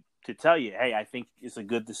job to tell you, hey, I think it's a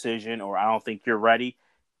good decision, or I don't think you're ready.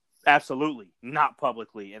 Absolutely, not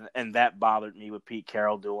publicly, and that bothered me with Pete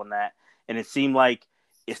Carroll doing that. And it seemed like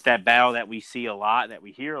it's that battle that we see a lot, that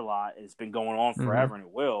we hear a lot. It's been going on forever, and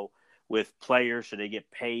it will, with players so they get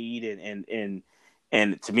paid, and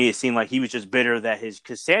to me, it seemed like he was just bitter that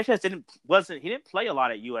because Sanchez didn't play a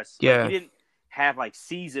lot at USC. Yeah, he didn't have a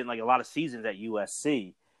lot of seasons at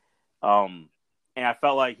USC. and I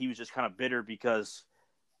felt like he was just kind of bitter because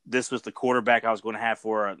this was the quarterback I was going to have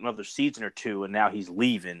for another season or two, and now he's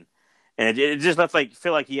leaving, and it just left like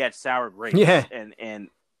feel like he had sour grapes, Yeah. and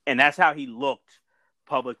that's how he looked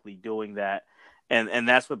publicly doing that, and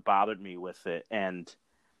that's what bothered me with it, and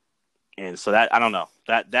so that I don't know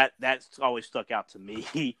that's always stuck out to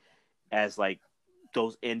me as like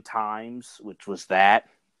those end times, which was that,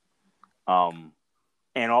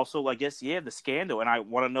 and also I guess the scandal, and I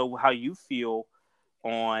want to know how you feel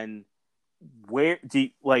on where do you,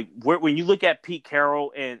 like where when you look at Pete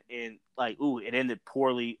Carroll and like it ended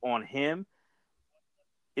poorly on him.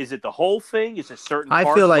 Is it the whole thing? Is it certain I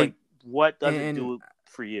feel parts? like, Like what does it and do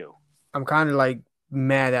for you? I'm kind of like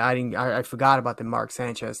mad that I forgot about the Mark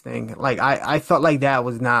Sanchez thing. Like I felt like that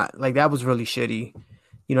was not like that was really shitty.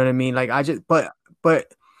 You know what I mean? Like I just but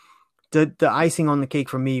the icing on the cake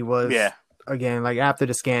for me was Yeah, again like after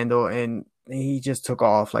the scandal and he just took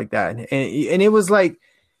off like that and it was like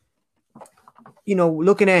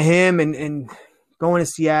looking at him and going to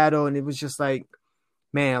Seattle and it was just like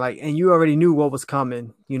man like and you already knew what was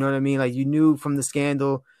coming. You know what I mean? Like you knew from the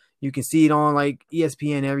scandal. You can see it on like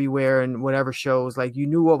ESPN everywhere and whatever shows. Like you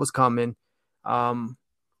knew what was coming. Um,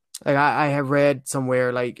 like I have read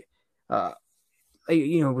somewhere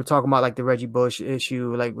we're talking about like the Reggie Bush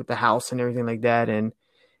issue, like with the house and everything like that. And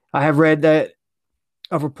I have read that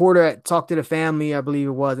a reporter talked to the family, I believe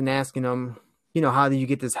it was, and asking them, how did you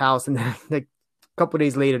get this house? And then, like a couple of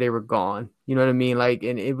days later, they were gone. You know what I mean? Like,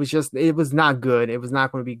 and it was not good. It was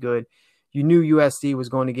not going to be good. You knew USC was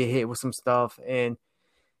going to get hit with some stuff, and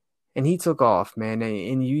he took off, man.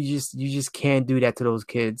 And you just can't do that to those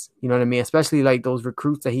kids. You know what I mean? Especially like those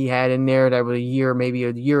recruits that he had in there that were maybe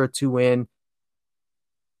a year or two in.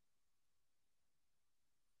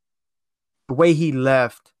 The way he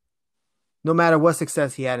left, no matter what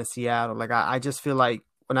success he had in Seattle, like I just feel like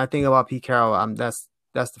when I think about Pete Carroll, that's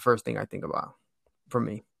the first thing I think about for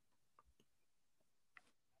me.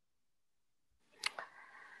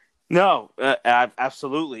 no,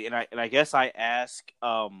 absolutely, and I guess I ask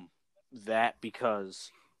that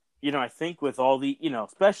because I think with all the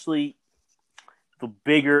especially the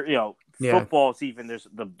bigger Yeah, footballs even there's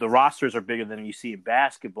the rosters are bigger than you see in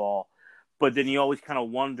basketball, but then you always kind of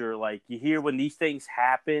wonder like you hear when these things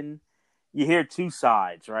happen, you hear two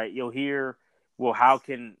sides, right? You'll hear, well, how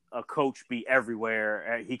can a coach be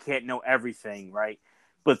everywhere? He can't know everything, right?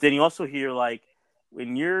 But then you also hear like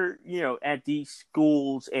when you're, at these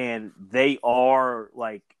schools and they are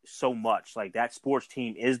like so much like that sports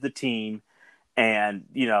team is the team, and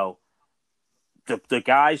the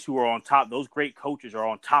guys who are on top, those great coaches are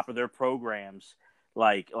on top of their programs.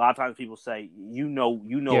 Like a lot of times people say,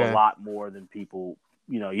 a yeah. lot more than people.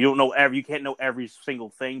 You don't know you can't know every single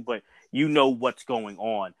thing, but you know what's going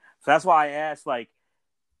on. So that's why I asked, like,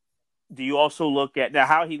 do you also look at now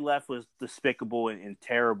how he left was despicable and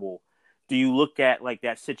terrible? Do you look at like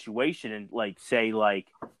that situation and like say like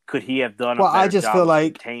could he have done a Well, I better just job feel of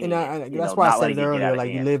like, and containing it? that's why I Not said it letting it get out earlier. of Like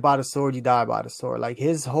you hand. live by the sword, you die by the sword. Like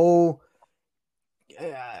his whole,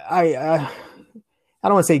 I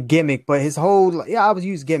don't want to say gimmick, but his whole, yeah, I would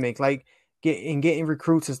use gimmick. Like getting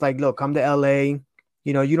recruits is like, look, come to LA.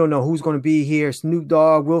 You don't know who's going to be here. Snoop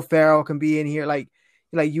Dogg, Will Ferrell can be in here. Like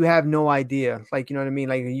you have no idea. Like, you know what I mean?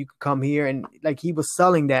 Like you could come here and like he was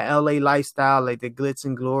selling that LA lifestyle, like the glitz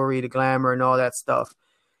and glory, the glamour and all that stuff.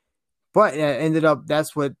 But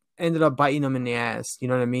that's what ended up biting them in the ass. You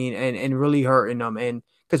know what I mean? And really hurting them. And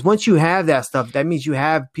because once you have that stuff, that means you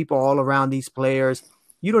have people all around these players.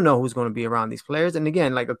 You don't know who's going to be around these players. And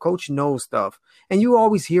again, like a coach knows stuff. And you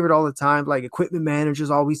always hear it all the time. Like equipment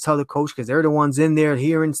managers always tell the coach because they're the ones in there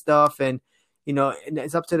hearing stuff. And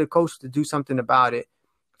it's up to the coach to do something about it.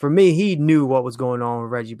 For me, he knew what was going on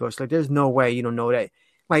with Reggie Bush. Like there's no way you don't know that.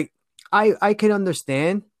 Like I could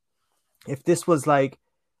understand if this was like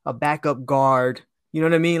a backup guard, you know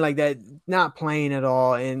what I mean? Like that, not playing at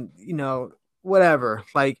all, and whatever.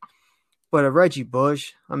 Like, but a Reggie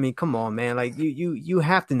Bush, I mean, come on, man. Like you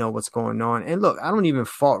have to know what's going on. And look, I don't even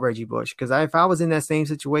fault Reggie Bush because if I was in that same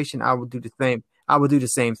situation, I would do the same. I would do the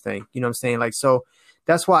same thing. You know what I'm saying? Like, so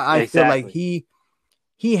that's why I feel like Exactly.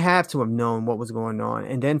 he had to have known what was going on,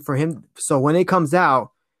 and then for him, so when it comes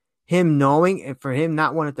out, him knowing and for him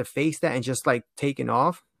not wanting to face that and just like taking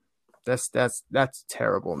off. That's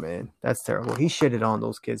terrible, man. That's terrible. He shitted on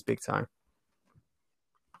those kids big time,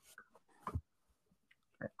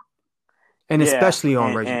 and Yeah, especially on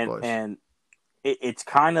and Reggie and Bush. and it's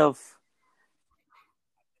kind of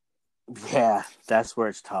yeah, that's where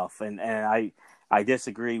it's tough, and I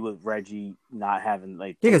disagree with Reggie not having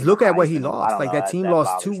like Yeah, because taking the look at what he Heisman. I lost. don't Like know that team that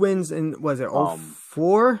lost two bothers me. wins and was it Um,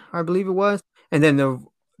 04, I believe it was, and then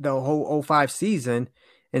the whole '05 season,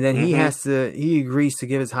 and then Mm-hmm. he agrees to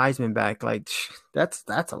give his Heisman back. Like that's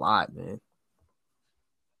a lot, man.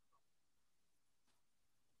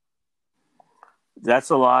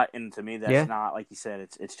 That's a lot, and to me, that's Yeah, not like you said.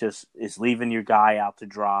 It's leaving your guy out to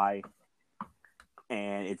dry,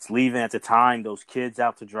 and it's leaving at the time those kids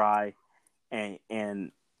out to dry, and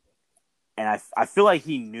and I feel like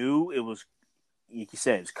he knew it was, like you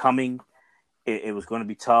said, it was coming. It was going to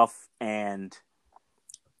be tough, and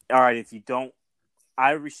all right, if you don't,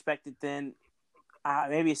 I respect it. Then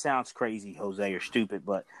maybe it sounds crazy, Jose, or stupid,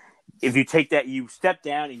 but if you take that, you step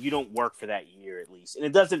down and you don't work for that year at least, and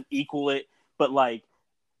it doesn't equal it, but like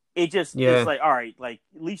it's yeah, like, all right, like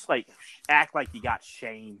at least like act like you got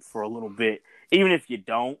shamed for a little bit, even if you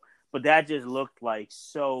don't. But that just looked like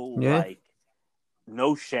so yeah. like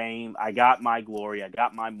no shame. I got my glory. I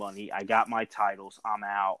got my money. I got my titles. I'm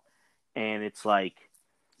out. And it's like,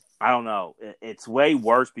 I don't know. It's way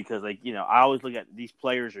worse because, like, I always look at these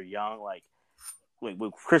players are young, like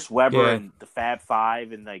with Chris Webber Yeah. and the Fab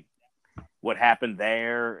Five and like what happened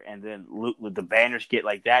there. And then with the banners get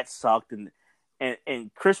like that sucked.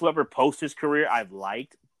 And Chris Webber post his career, I've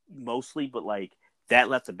liked mostly, but like that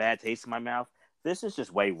left a bad taste in my mouth. This is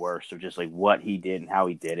just way worse of just like what he did and how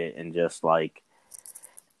he did it. And just like,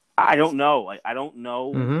 I don't know. Like, I don't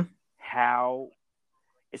know Mm-hmm. how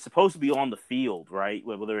it's supposed to be on the field, right?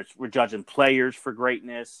 Whether it's we're judging players for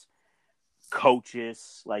greatness,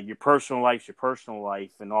 coaches, like your personal life's your personal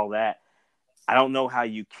life and all that. I don't know how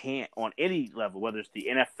you can't on any level, whether it's the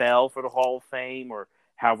NFL for the Hall of Fame or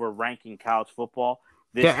how we're ranking college football.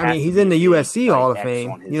 This Yeah, I mean, has to he's be in a the big USC like Hall of X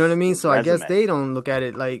Fame. on You know what I mean? his So I guess resume. they don't look at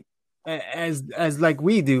it like as like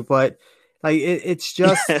we do, but like it's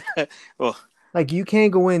just Well, like you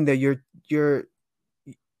can't go in there.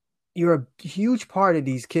 You're a huge part of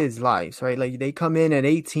these kids' lives, right? Like they come in at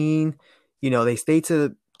 18, they stay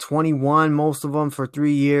to 21, most of them for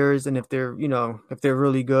 3 years, and if they're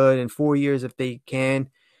really good, and 4 years if they can,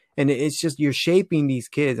 and it's just you're shaping these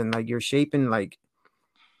kids, and like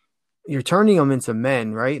you're turning them into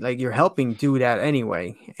men, right? Like you're helping do that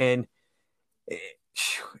anyway, and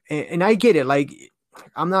I get it. Like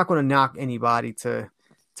I'm not going to knock anybody to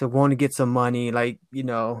want to get some money, like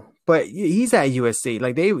but he's at USC.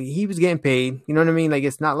 Like he was getting paid. You know what I mean? Like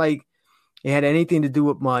it's not like it had anything to do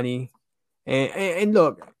with money. And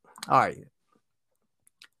look, all right,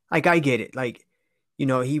 like I get it. Like he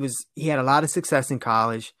had a lot of success in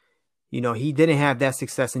college. He didn't have that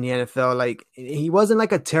success in the NFL. Like he wasn't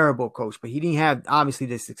like a terrible coach, but he didn't have obviously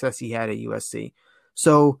the success he had at USC.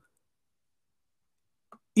 So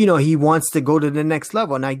he wants to go to the next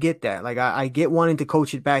level. And I get that. Like, I get wanting to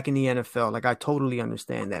coach it back in the NFL. Like, I totally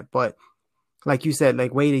understand that. But like you said,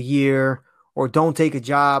 like, wait a year or don't take a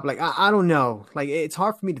job. Like, I don't know. Like, it's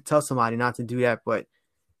hard for me to tell somebody not to do that. But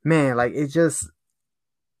man, like, it just,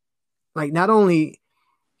 like, not only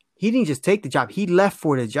he didn't just take the job, he left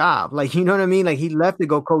for the job. Like, you know what I mean? Like, he left to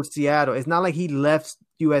go coach Seattle. It's not like he left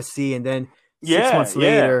USC and then six yeah, months yeah.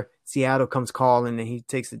 later, Seattle comes calling and he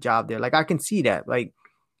takes the job there. Like, I can see that. Like,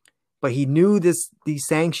 but he knew these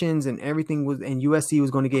sanctions and everything and USC was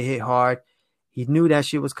going to get hit hard. He knew that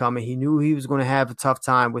shit was coming. He knew he was going to have a tough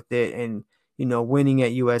time with it and, winning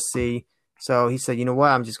at USC. So he said, you know what,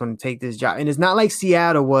 I'm just going to take this job. And it's not like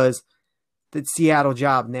Seattle was the Seattle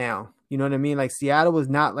job now. You know what I mean? Like Seattle was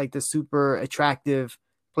not like the super attractive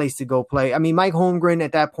place to go play. I mean, Mike Holmgren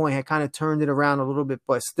at that point had kind of turned it around a little bit,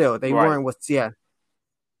 but still they Right. weren't what Seattle.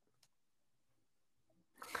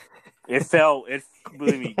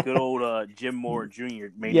 Believe me, good old Jim Moore Jr.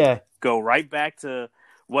 made Yeah. it go right back to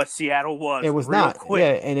what Seattle was. It was real not. quick.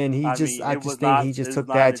 Yeah, and then I just think he just took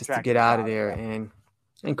that just to get out of there.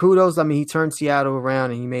 And kudos. I mean, he turned Seattle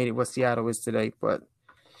around and he made it what Seattle is today. But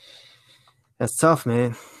that's tough,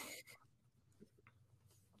 man.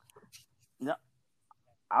 No,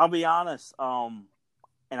 I'll be honest. And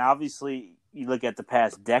obviously, you look at the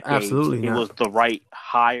past decade, Absolutely it not. was the right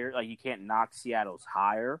hire. Like you can't knock Seattle's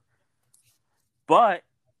hire, but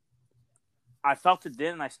I felt it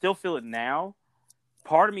then, and I still feel it now.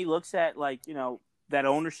 Part of me looks at that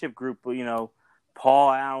ownership group.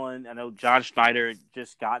 Paul Allen. I know John Schneider had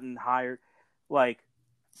just gotten hired. Like,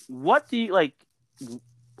 what do you like?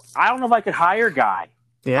 I don't know if I could hire a guy.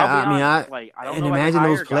 Yeah, I mean, I don't and know imagine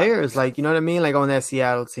those players, guys. like, you know what I mean? Like on that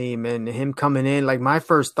Seattle team and him coming in, like my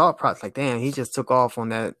first thought process, like, damn, he just took off on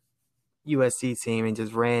that USC team and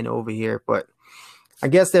just ran over here. But I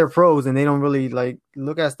guess they're pros and they don't really like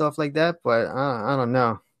look at stuff like that. But I don't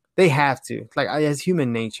know. They have to, like, as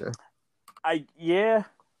human nature. Yeah.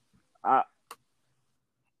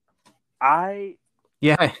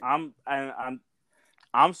 Yeah.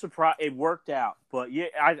 I'm surprised it worked out, but yeah,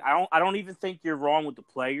 I don't even think you're wrong with the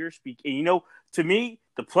players. To me,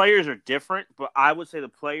 the players are different, but I would say the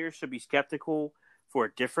players should be skeptical for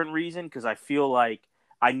a different reason because I feel like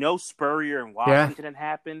I know Spurrier in Yeah, Washington had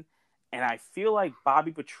happened, and I feel like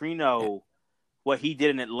Bobby Petrino, what he did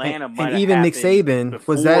in Atlanta, and might have even Nick happened Saban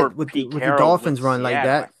was before that with Pete the Carroll went Dolphins to run like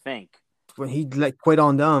Seattle. I that think. when he like quit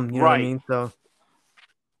on them. You know what I Right. mean? So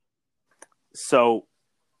So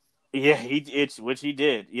yeah, which he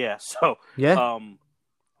did. Yeah. So yeah, um,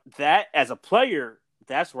 that as a player,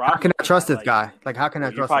 that's where how I'm can I looking trust at. this Like, guy? Like, how can I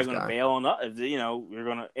well, you're trust probably this going to guy? bail on us. You're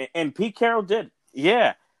going to. And Pete Carroll did.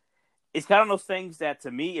 Yeah, it's kind of those things that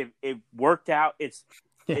to me, it worked out. It's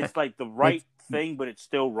Yeah, it's like the right it's thing, but it's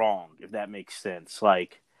still wrong. If that makes sense.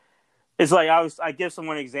 Like it's like I give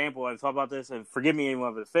someone an example. I talk about this, and forgive me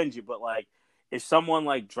anyone if it offends you, but like if someone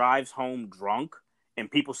like drives home drunk, and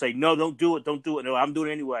people say no, don't do it. No, I'm doing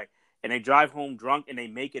it anyway, and they drive home drunk and they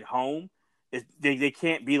make it home. They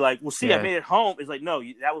can't be like, well, see, I yeah, made it home. It's like, no,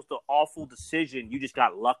 that was the awful decision. You just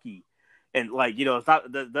got lucky, and like it's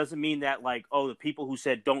not. That doesn't mean that like, oh, the people who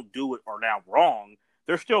said don't do it are now wrong.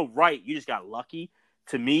 They're still right. You just got lucky.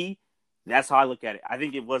 To me, that's how I look at it. I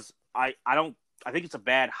think it was. I don't. I think it's a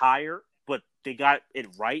bad hire, but they got it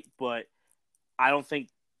right. But I don't think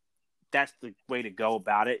that's the way to go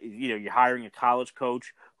about it. You're hiring a college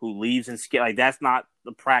coach who leaves and like that's not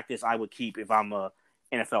the practice I would keep if I'm a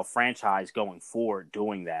NFL franchise going forward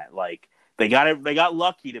doing that. Like they got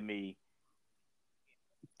lucky to me,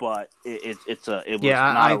 but it was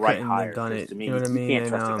yeah. not I a right couldn't have hire done because it. to You know me what I you mean? can't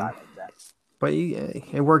And trust a guy like that. but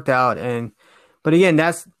it worked out. And but again,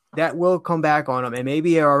 that will come back on him, and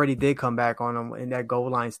maybe it already did come back on him in that goal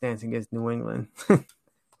line stance against New England.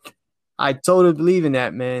 I totally believe in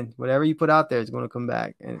that, man. Whatever you put out there is going to come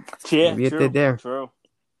back, and Yeah, maybe it did there. true.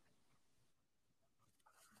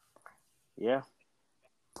 Yeah,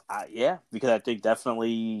 yeah, because I think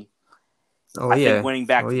definitely Oh I think yeah, winning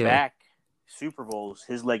back oh to yeah, back Super Bowls,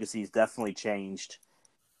 his legacy has definitely changed.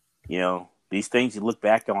 These things you look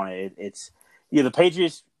back on it's the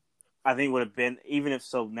Patriots. I think would have been even if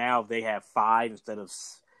so now they have 5 instead of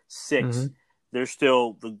 6. hmm They're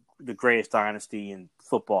still the greatest dynasty in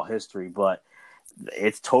football history, but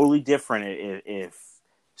it's totally different if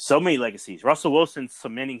so many legacies. Russell Wilson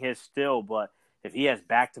cementing his still, but if he has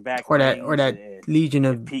back to back or rings, that Legion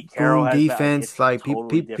if of Pete Carroll Boom has back, like defense. it's a Like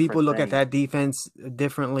totally people different look at thing. that defense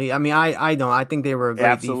differently. I mean, I don't. I think they were a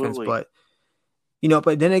great defense, Absolutely. but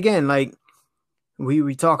but then again, like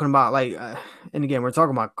we talking about like, and again, we're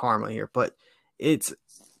talking about karma here, but it's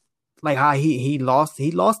like how he lost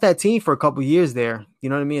that team for a couple years there. You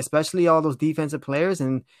know what I mean? Especially all those defensive players,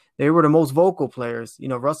 and they were the most vocal players.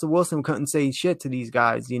 Russell Wilson couldn't say shit to these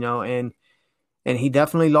guys. And he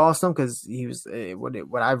definitely lost them because he was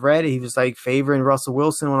what I've read. He was like favoring Russell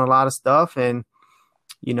Wilson on a lot of stuff, and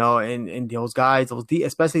those guys,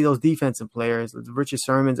 especially those defensive players, Richard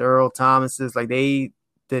Sherman's, Earl Thomas's, like they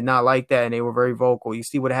did not like that, and they were very vocal. You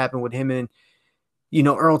see what happened with him and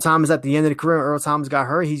Earl Thomas at the end of the career. Earl Thomas got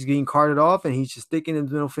hurt. He's getting carted off, and he's just sticking his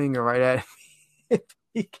middle finger right at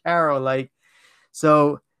Pete Carroll. Like,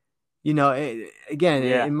 so, again,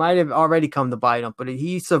 Yeah. it might have already come to bite him, but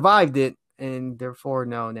he survived it, and they're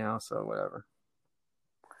 4-0 now, so whatever.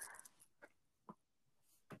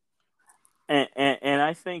 And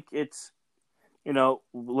I think it's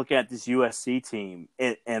look at this USC team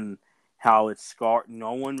and how it's scarred.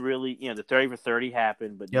 No one really, the 30 for 30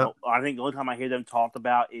 happened, but Yep. no, I think the only time I hear them talked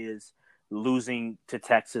about is losing to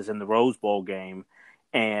Texas in the Rose Bowl game.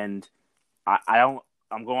 And I don't,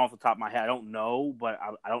 I'm going off the top of my head. I don't know, but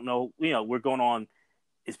I don't know. We're going on,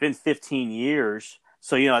 it's been 15 years.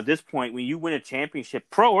 So, at this point, when you win a championship,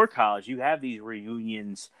 pro or college, you have these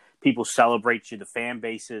reunions. People celebrate you, the fan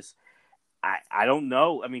bases. I don't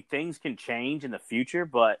know. I mean, things can change in the future,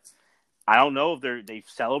 but I don't know if they've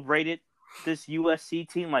celebrated this USC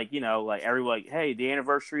team like everyone like, hey, the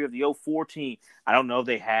anniversary of the '04 team. I don't know if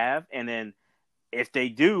they have, and then if they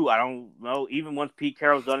do, I don't know. Even once Pete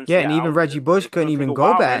Carroll's done in Yeah, and even Seattle, Reggie Bush it's couldn't going to take even a go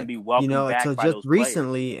while for him to back, be welcomed back until by just those players.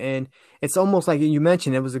 recently. And it's almost like you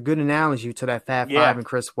mentioned, it was a good analogy to that Fab Yeah, Five and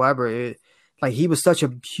Chris Webber. Like he was such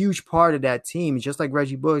a huge part of that team, just like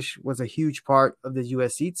Reggie Bush was a huge part of the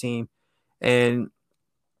USC team. And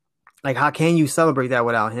like, how can you celebrate that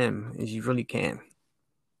without him? As you really can.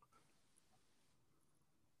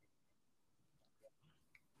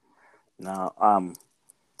 no,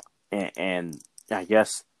 and I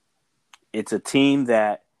guess it's a team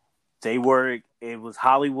that it was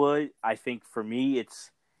Hollywood. I think for me,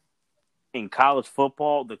 it's in college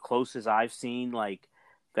football, the closest I've seen, like,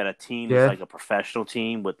 that a team is Yeah, like a professional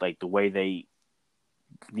team with like the way they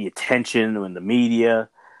the attention and the media.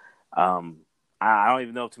 I don't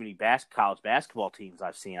even know too many college basketball teams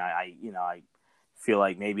I've seen. I feel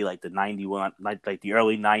like maybe like the 91, like the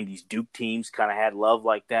early 90s Duke teams kind of had love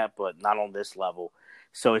like that, but not on this level.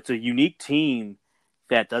 So it's a unique team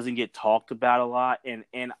that doesn't get talked about a lot.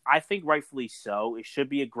 And I think rightfully so. It should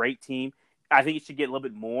be a great team. I think it should get a little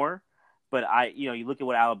bit more, but you look at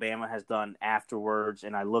what Alabama has done afterwards,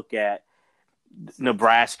 and I look at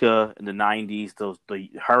Nebraska in the 90s, the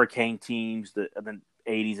Hurricane teams, the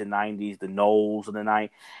 80s and 90s, the Knowles in the 90s.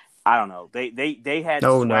 I don't know. They had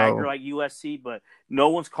swagger like USC, but no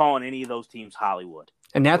one's calling any of those teams Hollywood.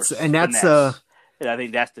 And that's and I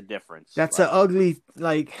think that's the difference. That's an ugly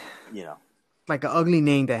like an ugly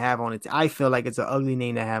name to have on it. I feel like it's an ugly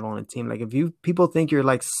name to have on a team. Like if people think you're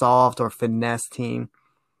like soft or finesse team,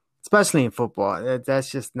 especially in football,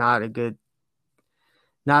 that's just not a good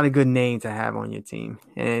name to have on your team.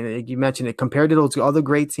 And like you mentioned it, compared to those other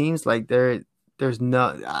great teams, like there's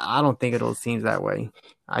no, I don't think of those teams that way.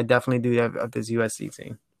 I definitely do have of this USC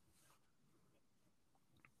team.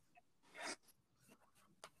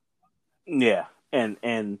 Yeah, and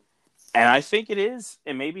I think it is,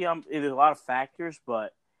 and maybe there's a lot of factors,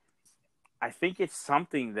 but I think it's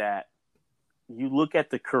something that you look at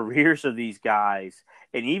the careers of these guys,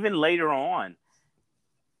 and even later on,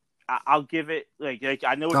 I'll give it like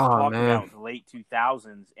I know what you're talking about the late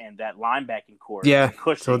 2000s and that linebacking core. Yeah,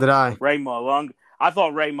 Cushing, so did I. Ray Malunga. I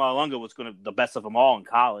thought Ray Malunga was the best of them all in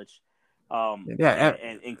college.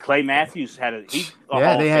 And Clay Matthews they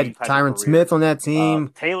had Tyron Smith on that team,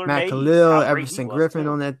 Taylor Matt Mays, Khalil, Everson Griffin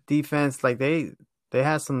on that defense. Like they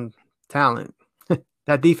had some talent.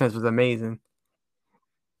 That defense was amazing.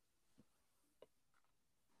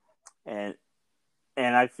 And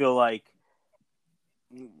I feel like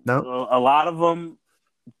a lot of them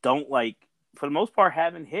don't for the most part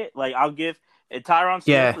haven't hit. Like I'll give Tyron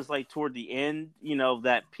Smith was like toward the end,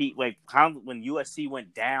 that peak, like kind of when USC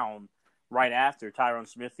went down right after Tyron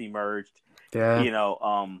Smith emerged.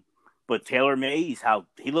 Yeah. But Taylor Mays, how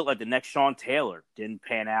he looked like the next Sean Taylor, didn't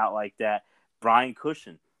pan out like that. Brian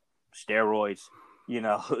Cushing, steroids.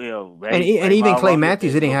 And even Clay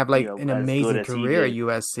Matthews didn't have like an amazing career at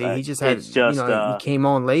USC. He just had, he came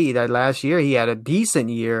on late. That last year, he had a decent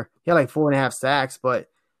year. He had like 4.5 sacks, but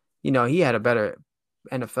he had a better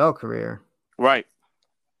NFL career. Right.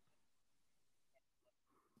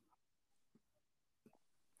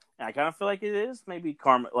 And I kind of feel like it is maybe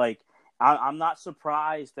karma. Like I'm not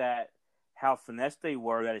surprised at how finesse they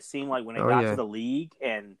were. That it seemed like when they got to the league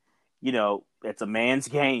and. It's a man's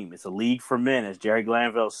game. It's a league for men, as Jerry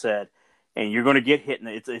Glanville said. And you're going to get hit in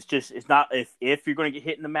the – it's not if you're going to get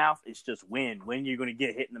hit in the mouth, it's just when you're going to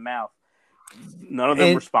get hit in the mouth. None of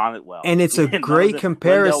them responded well. And it's a great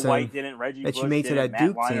comparison White didn't, Reggie that Bush you made to that Matt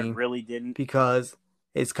Duke Leinart team. Really didn't. Because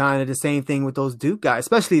it's kind of the same thing with those Duke guys,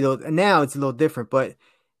 especially those – now it's a little different, but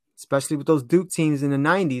especially with those Duke teams in the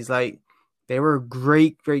 90s, like they were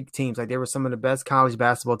great, great teams. Like they were some of the best college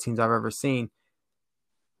basketball teams I've ever seen.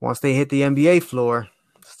 Once they hit the NBA floor,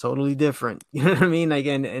 it's totally different. You know what I mean? Like,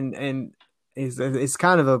 and it's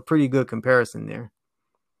kind of a pretty good comparison there.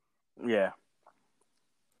 Yeah.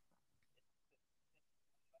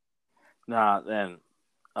 Nah, then,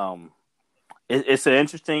 it's an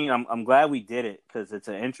interesting. I'm glad we did it because it's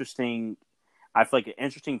an interesting. I feel like an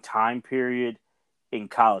interesting time period in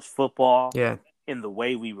college football. Yeah. In the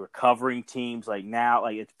way we were covering teams, like now,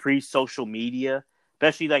 like it's pre-social media.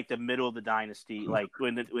 Especially like the middle of the dynasty, like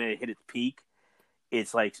when it hit its peak,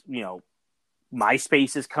 it's like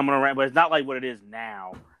MySpace is coming around, but it's not like what it is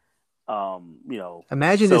now.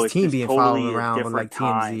 Imagine this team being followed around with like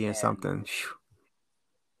TMZ and something.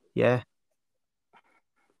 Yeah,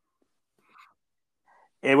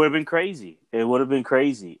 it would have been crazy. It would have been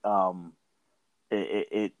crazy.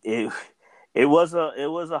 It was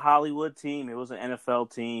a Hollywood team. It was an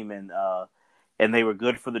NFL team, and they were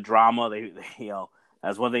good for the drama. They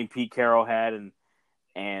that's one thing Pete Carroll had,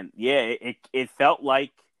 and it felt like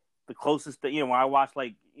the closest that when I watch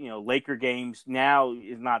Laker games now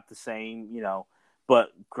is not the same, but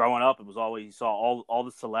growing up it was always you saw all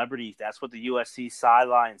the celebrities. That's what the USC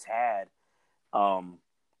sidelines had.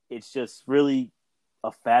 It's just really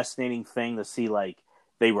a fascinating thing to see. Like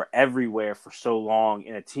they were everywhere for so long,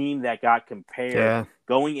 in a team that got compared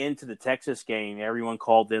going into the Texas game. Everyone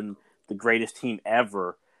called them the greatest team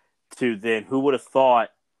ever. To then, who would have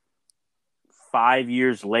thought 5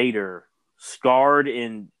 years later, scarred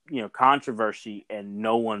in controversy, and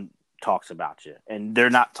no one talks about you, and they're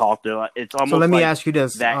not talked. It's almost. So let me ask you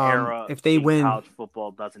this: that era, if they win, college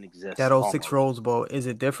football doesn't exist. That 06 Rose Bowl, is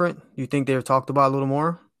it different? You think they're talked about a little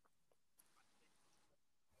more?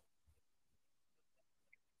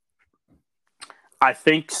 I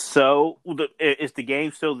think so. Is the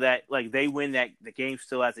game still that like they win that the game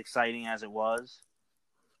still as exciting as it was?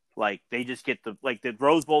 Like they just get the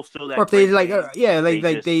Rose Bowl still Or that if they great like, game. They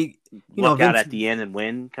like just they, luck out Vince. at the end and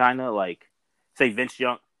win, kind of like say Vince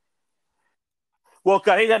Young. Well,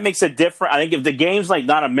 I think that makes it different. I think if the game's like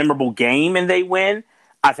not a memorable game and they win,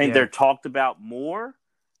 I think Yeah. they're talked about more.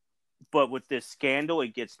 But with this scandal,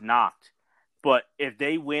 it gets knocked. But if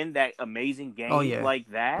they win that amazing game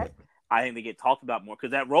like that, I think they get talked about more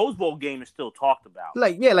because that Rose Bowl game is still talked about.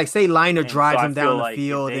 Like say Liner And so drives I them feel down the like if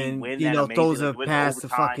field they and win that amazing, throws like a win pass to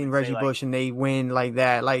overtime fucking and say Reggie like Bush and they win like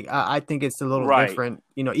that. Like I think it's a little right, different.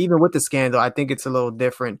 Even with the scandal, I think it's a little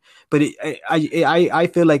different. But I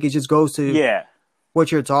feel like it just goes to yeah,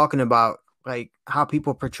 what you're talking about, like how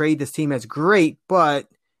people portray this team as great, but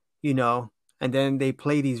and then they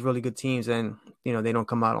play these really good teams and they don't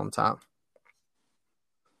come out on top.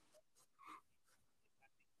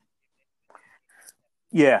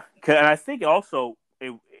 yeah. And I think also,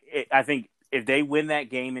 I think if they win that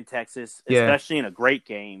game in Texas, Yeah. especially in a great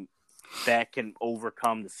game, that can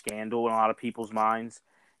overcome the scandal in a lot of people's minds.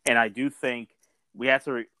 And I do think we have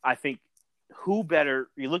to. I think who better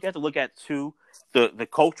you have to look at too the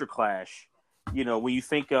culture clash. When you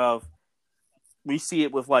think of, we see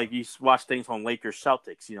it with like you watch things on Lakers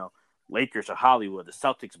Celtics. Lakers are Hollywood, the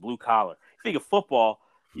Celtics blue collar. You think of football,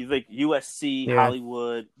 you think USC Yeah.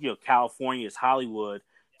 Hollywood. California is Hollywood.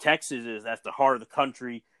 Texas that's the heart of the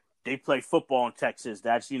country. They play football in Texas.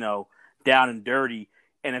 That's down and dirty.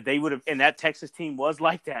 And if they would have, and that Texas team was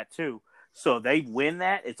like that too. So they win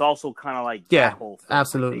that. It's also kind of like that whole thing.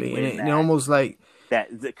 Absolutely. Like and it almost like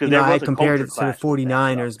that because there I was a compared culture it to the clash with that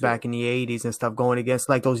 49ers stuff, back too. in the 80s and stuff, going against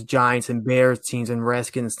like those Giants and Bears teams and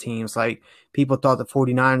Redskins teams. Like people thought the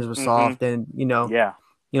 49ers were soft, and Yeah.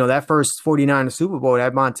 that first 49ers Super Bowl,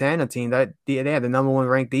 that Montana team, that they had the number one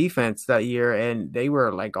ranked defense that year, and they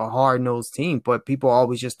were like a hard-nosed team. But people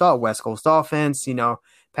always just thought West Coast offense,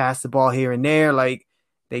 pass the ball here and there. Like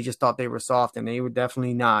they just thought they were soft, and they were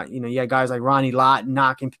definitely not. You had guys like Ronnie Lott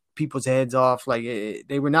knocking people's heads off. Like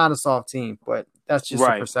they were not a soft team, but that's just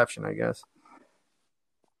a perception, I guess.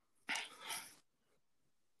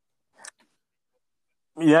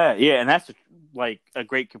 Yeah, and that's like a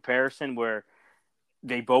great comparison where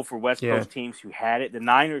they both were West Coast teams who had it. The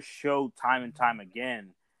Niners showed time and time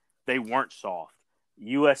again they weren't soft.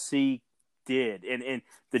 USC did, and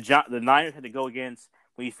the Niners had to go against.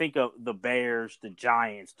 When you think of the Bears, the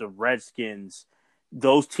Giants, the Redskins,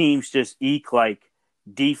 those teams just eke like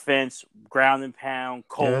defense, ground and pound,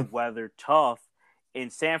 cold weather, tough.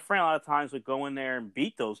 And San Fran a lot of times would go in there and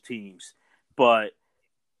beat those teams, but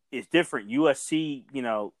it's different. USC,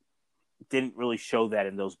 didn't really show that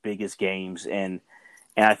in those biggest games, and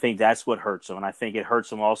I think that's what hurts them. And I think it hurts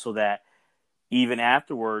them also that even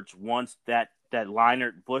afterwards, once that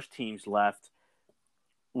Leinart Bush teams left,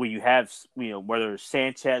 where you have whether it's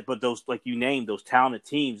Sanchez, but those like you named those talented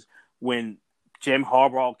teams, when Jim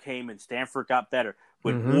Harbaugh came and Stanford got better,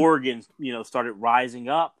 when Oregon started rising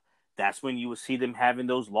up, that's when you would see them having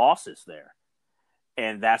those losses there.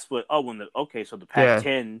 And that's what so the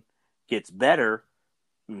Pac-10 gets better.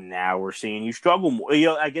 Now we're seeing you struggle more.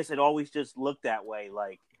 I guess it always just looked that way.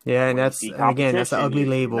 Like and that's again that's an ugly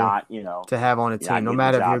label to have on a team. No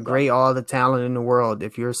matter if you're great, all the talent in the world,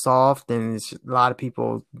 if you're soft, and it's a lot of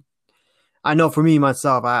people. I know for me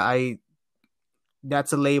myself, I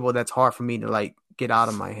that's a label that's hard for me to like get out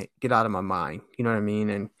of my mind. You know what I mean?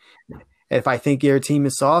 And if I think your team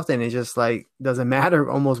is soft, and it just like doesn't matter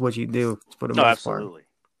almost what you do for the most part. Absolutely.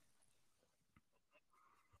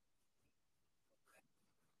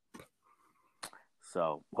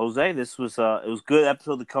 So Jose, this was it was a good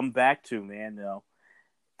episode to come back to, man.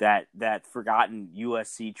 That forgotten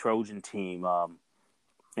USC Trojan team,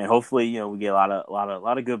 and hopefully we get a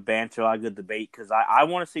lot of good banter, a lot of good debate because I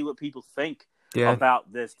want to see what people think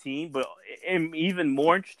about this team. But even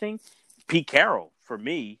more interesting, Pete Carroll for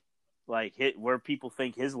me, like where people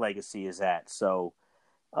think his legacy is at. So,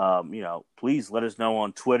 please let us know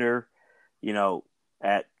on Twitter,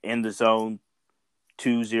 at In the Zone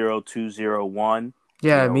 20201.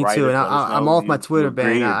 Yeah, me too. And I'm off my Twitter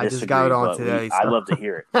ban. I just got it on today. I'd love to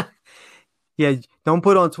hear it. Yeah, don't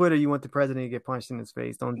put on Twitter you want the president to get punched in his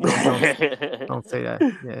face. Don't say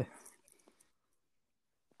that. Yeah.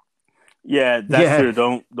 Yeah, that's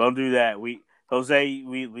true. Don't do that. Jose,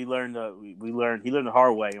 we learned he learned the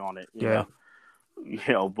hard way on it. You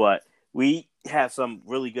know, but we have some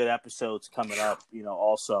really good episodes coming up.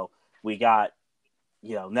 Also we got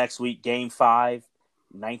next week Game 5.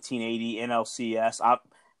 1980 NLCS. I'm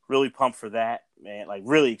really pumped for that, man. Like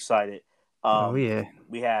really excited. Yeah.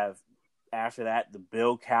 We have after that the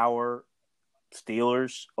Bill Cowher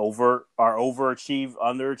Steelers overachieve,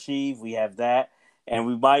 underachieve. We have that, and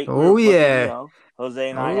we're Oh looking. yeah. Jose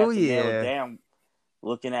and I Oh have to nail it yeah. down.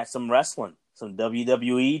 Looking at some wrestling, some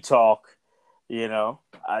WWE talk.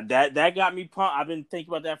 That got me pumped. I've been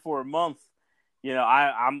thinking about that for a month.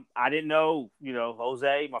 I didn't know.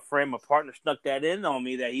 Jose, my friend, my partner, snuck that in on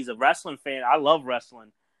me that he's a wrestling fan. I love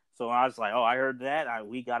wrestling, so I was like, oh, I heard that.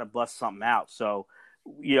 We got to bust something out. So,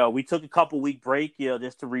 we took a couple-week break,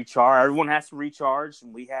 just to recharge. Everyone has to recharge,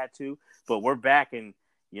 and we had to. But we're back, and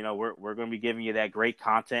we're going to be giving you that great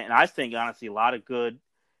content. And I think honestly, a lot of good.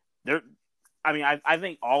 There, I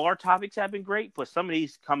think all our topics have been great, but some of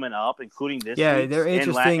these coming up, including this Yeah, they're week's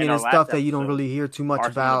interesting in and our it's last stuff that you don't episode, really hear too much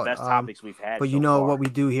are some of the about. best topics we've had But so what far. we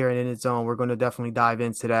do here in its own, we're going to definitely dive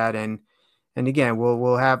into that, and again,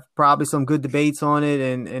 we'll have probably some good debates on it,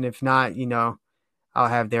 and if not, I'll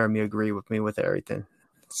have Jeremy agree with me with everything.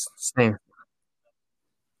 Same.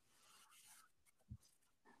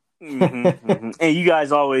 And you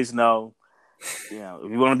guys always know, if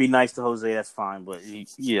you want to be nice to Jose, that's fine. But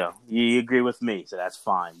you agree with me, so that's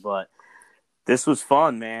fine. But this was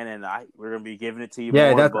fun, man, and we're gonna be giving it to you Yeah,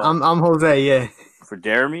 more. that's But I'm Jose. Yeah. for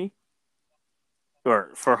Jeremy,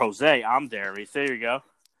 or for Jose, I'm Jeremy. So there you go.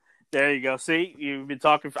 There you go. See, I've been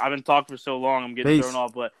talking for so long, I'm getting thrown Peace.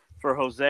 off. But for Jose.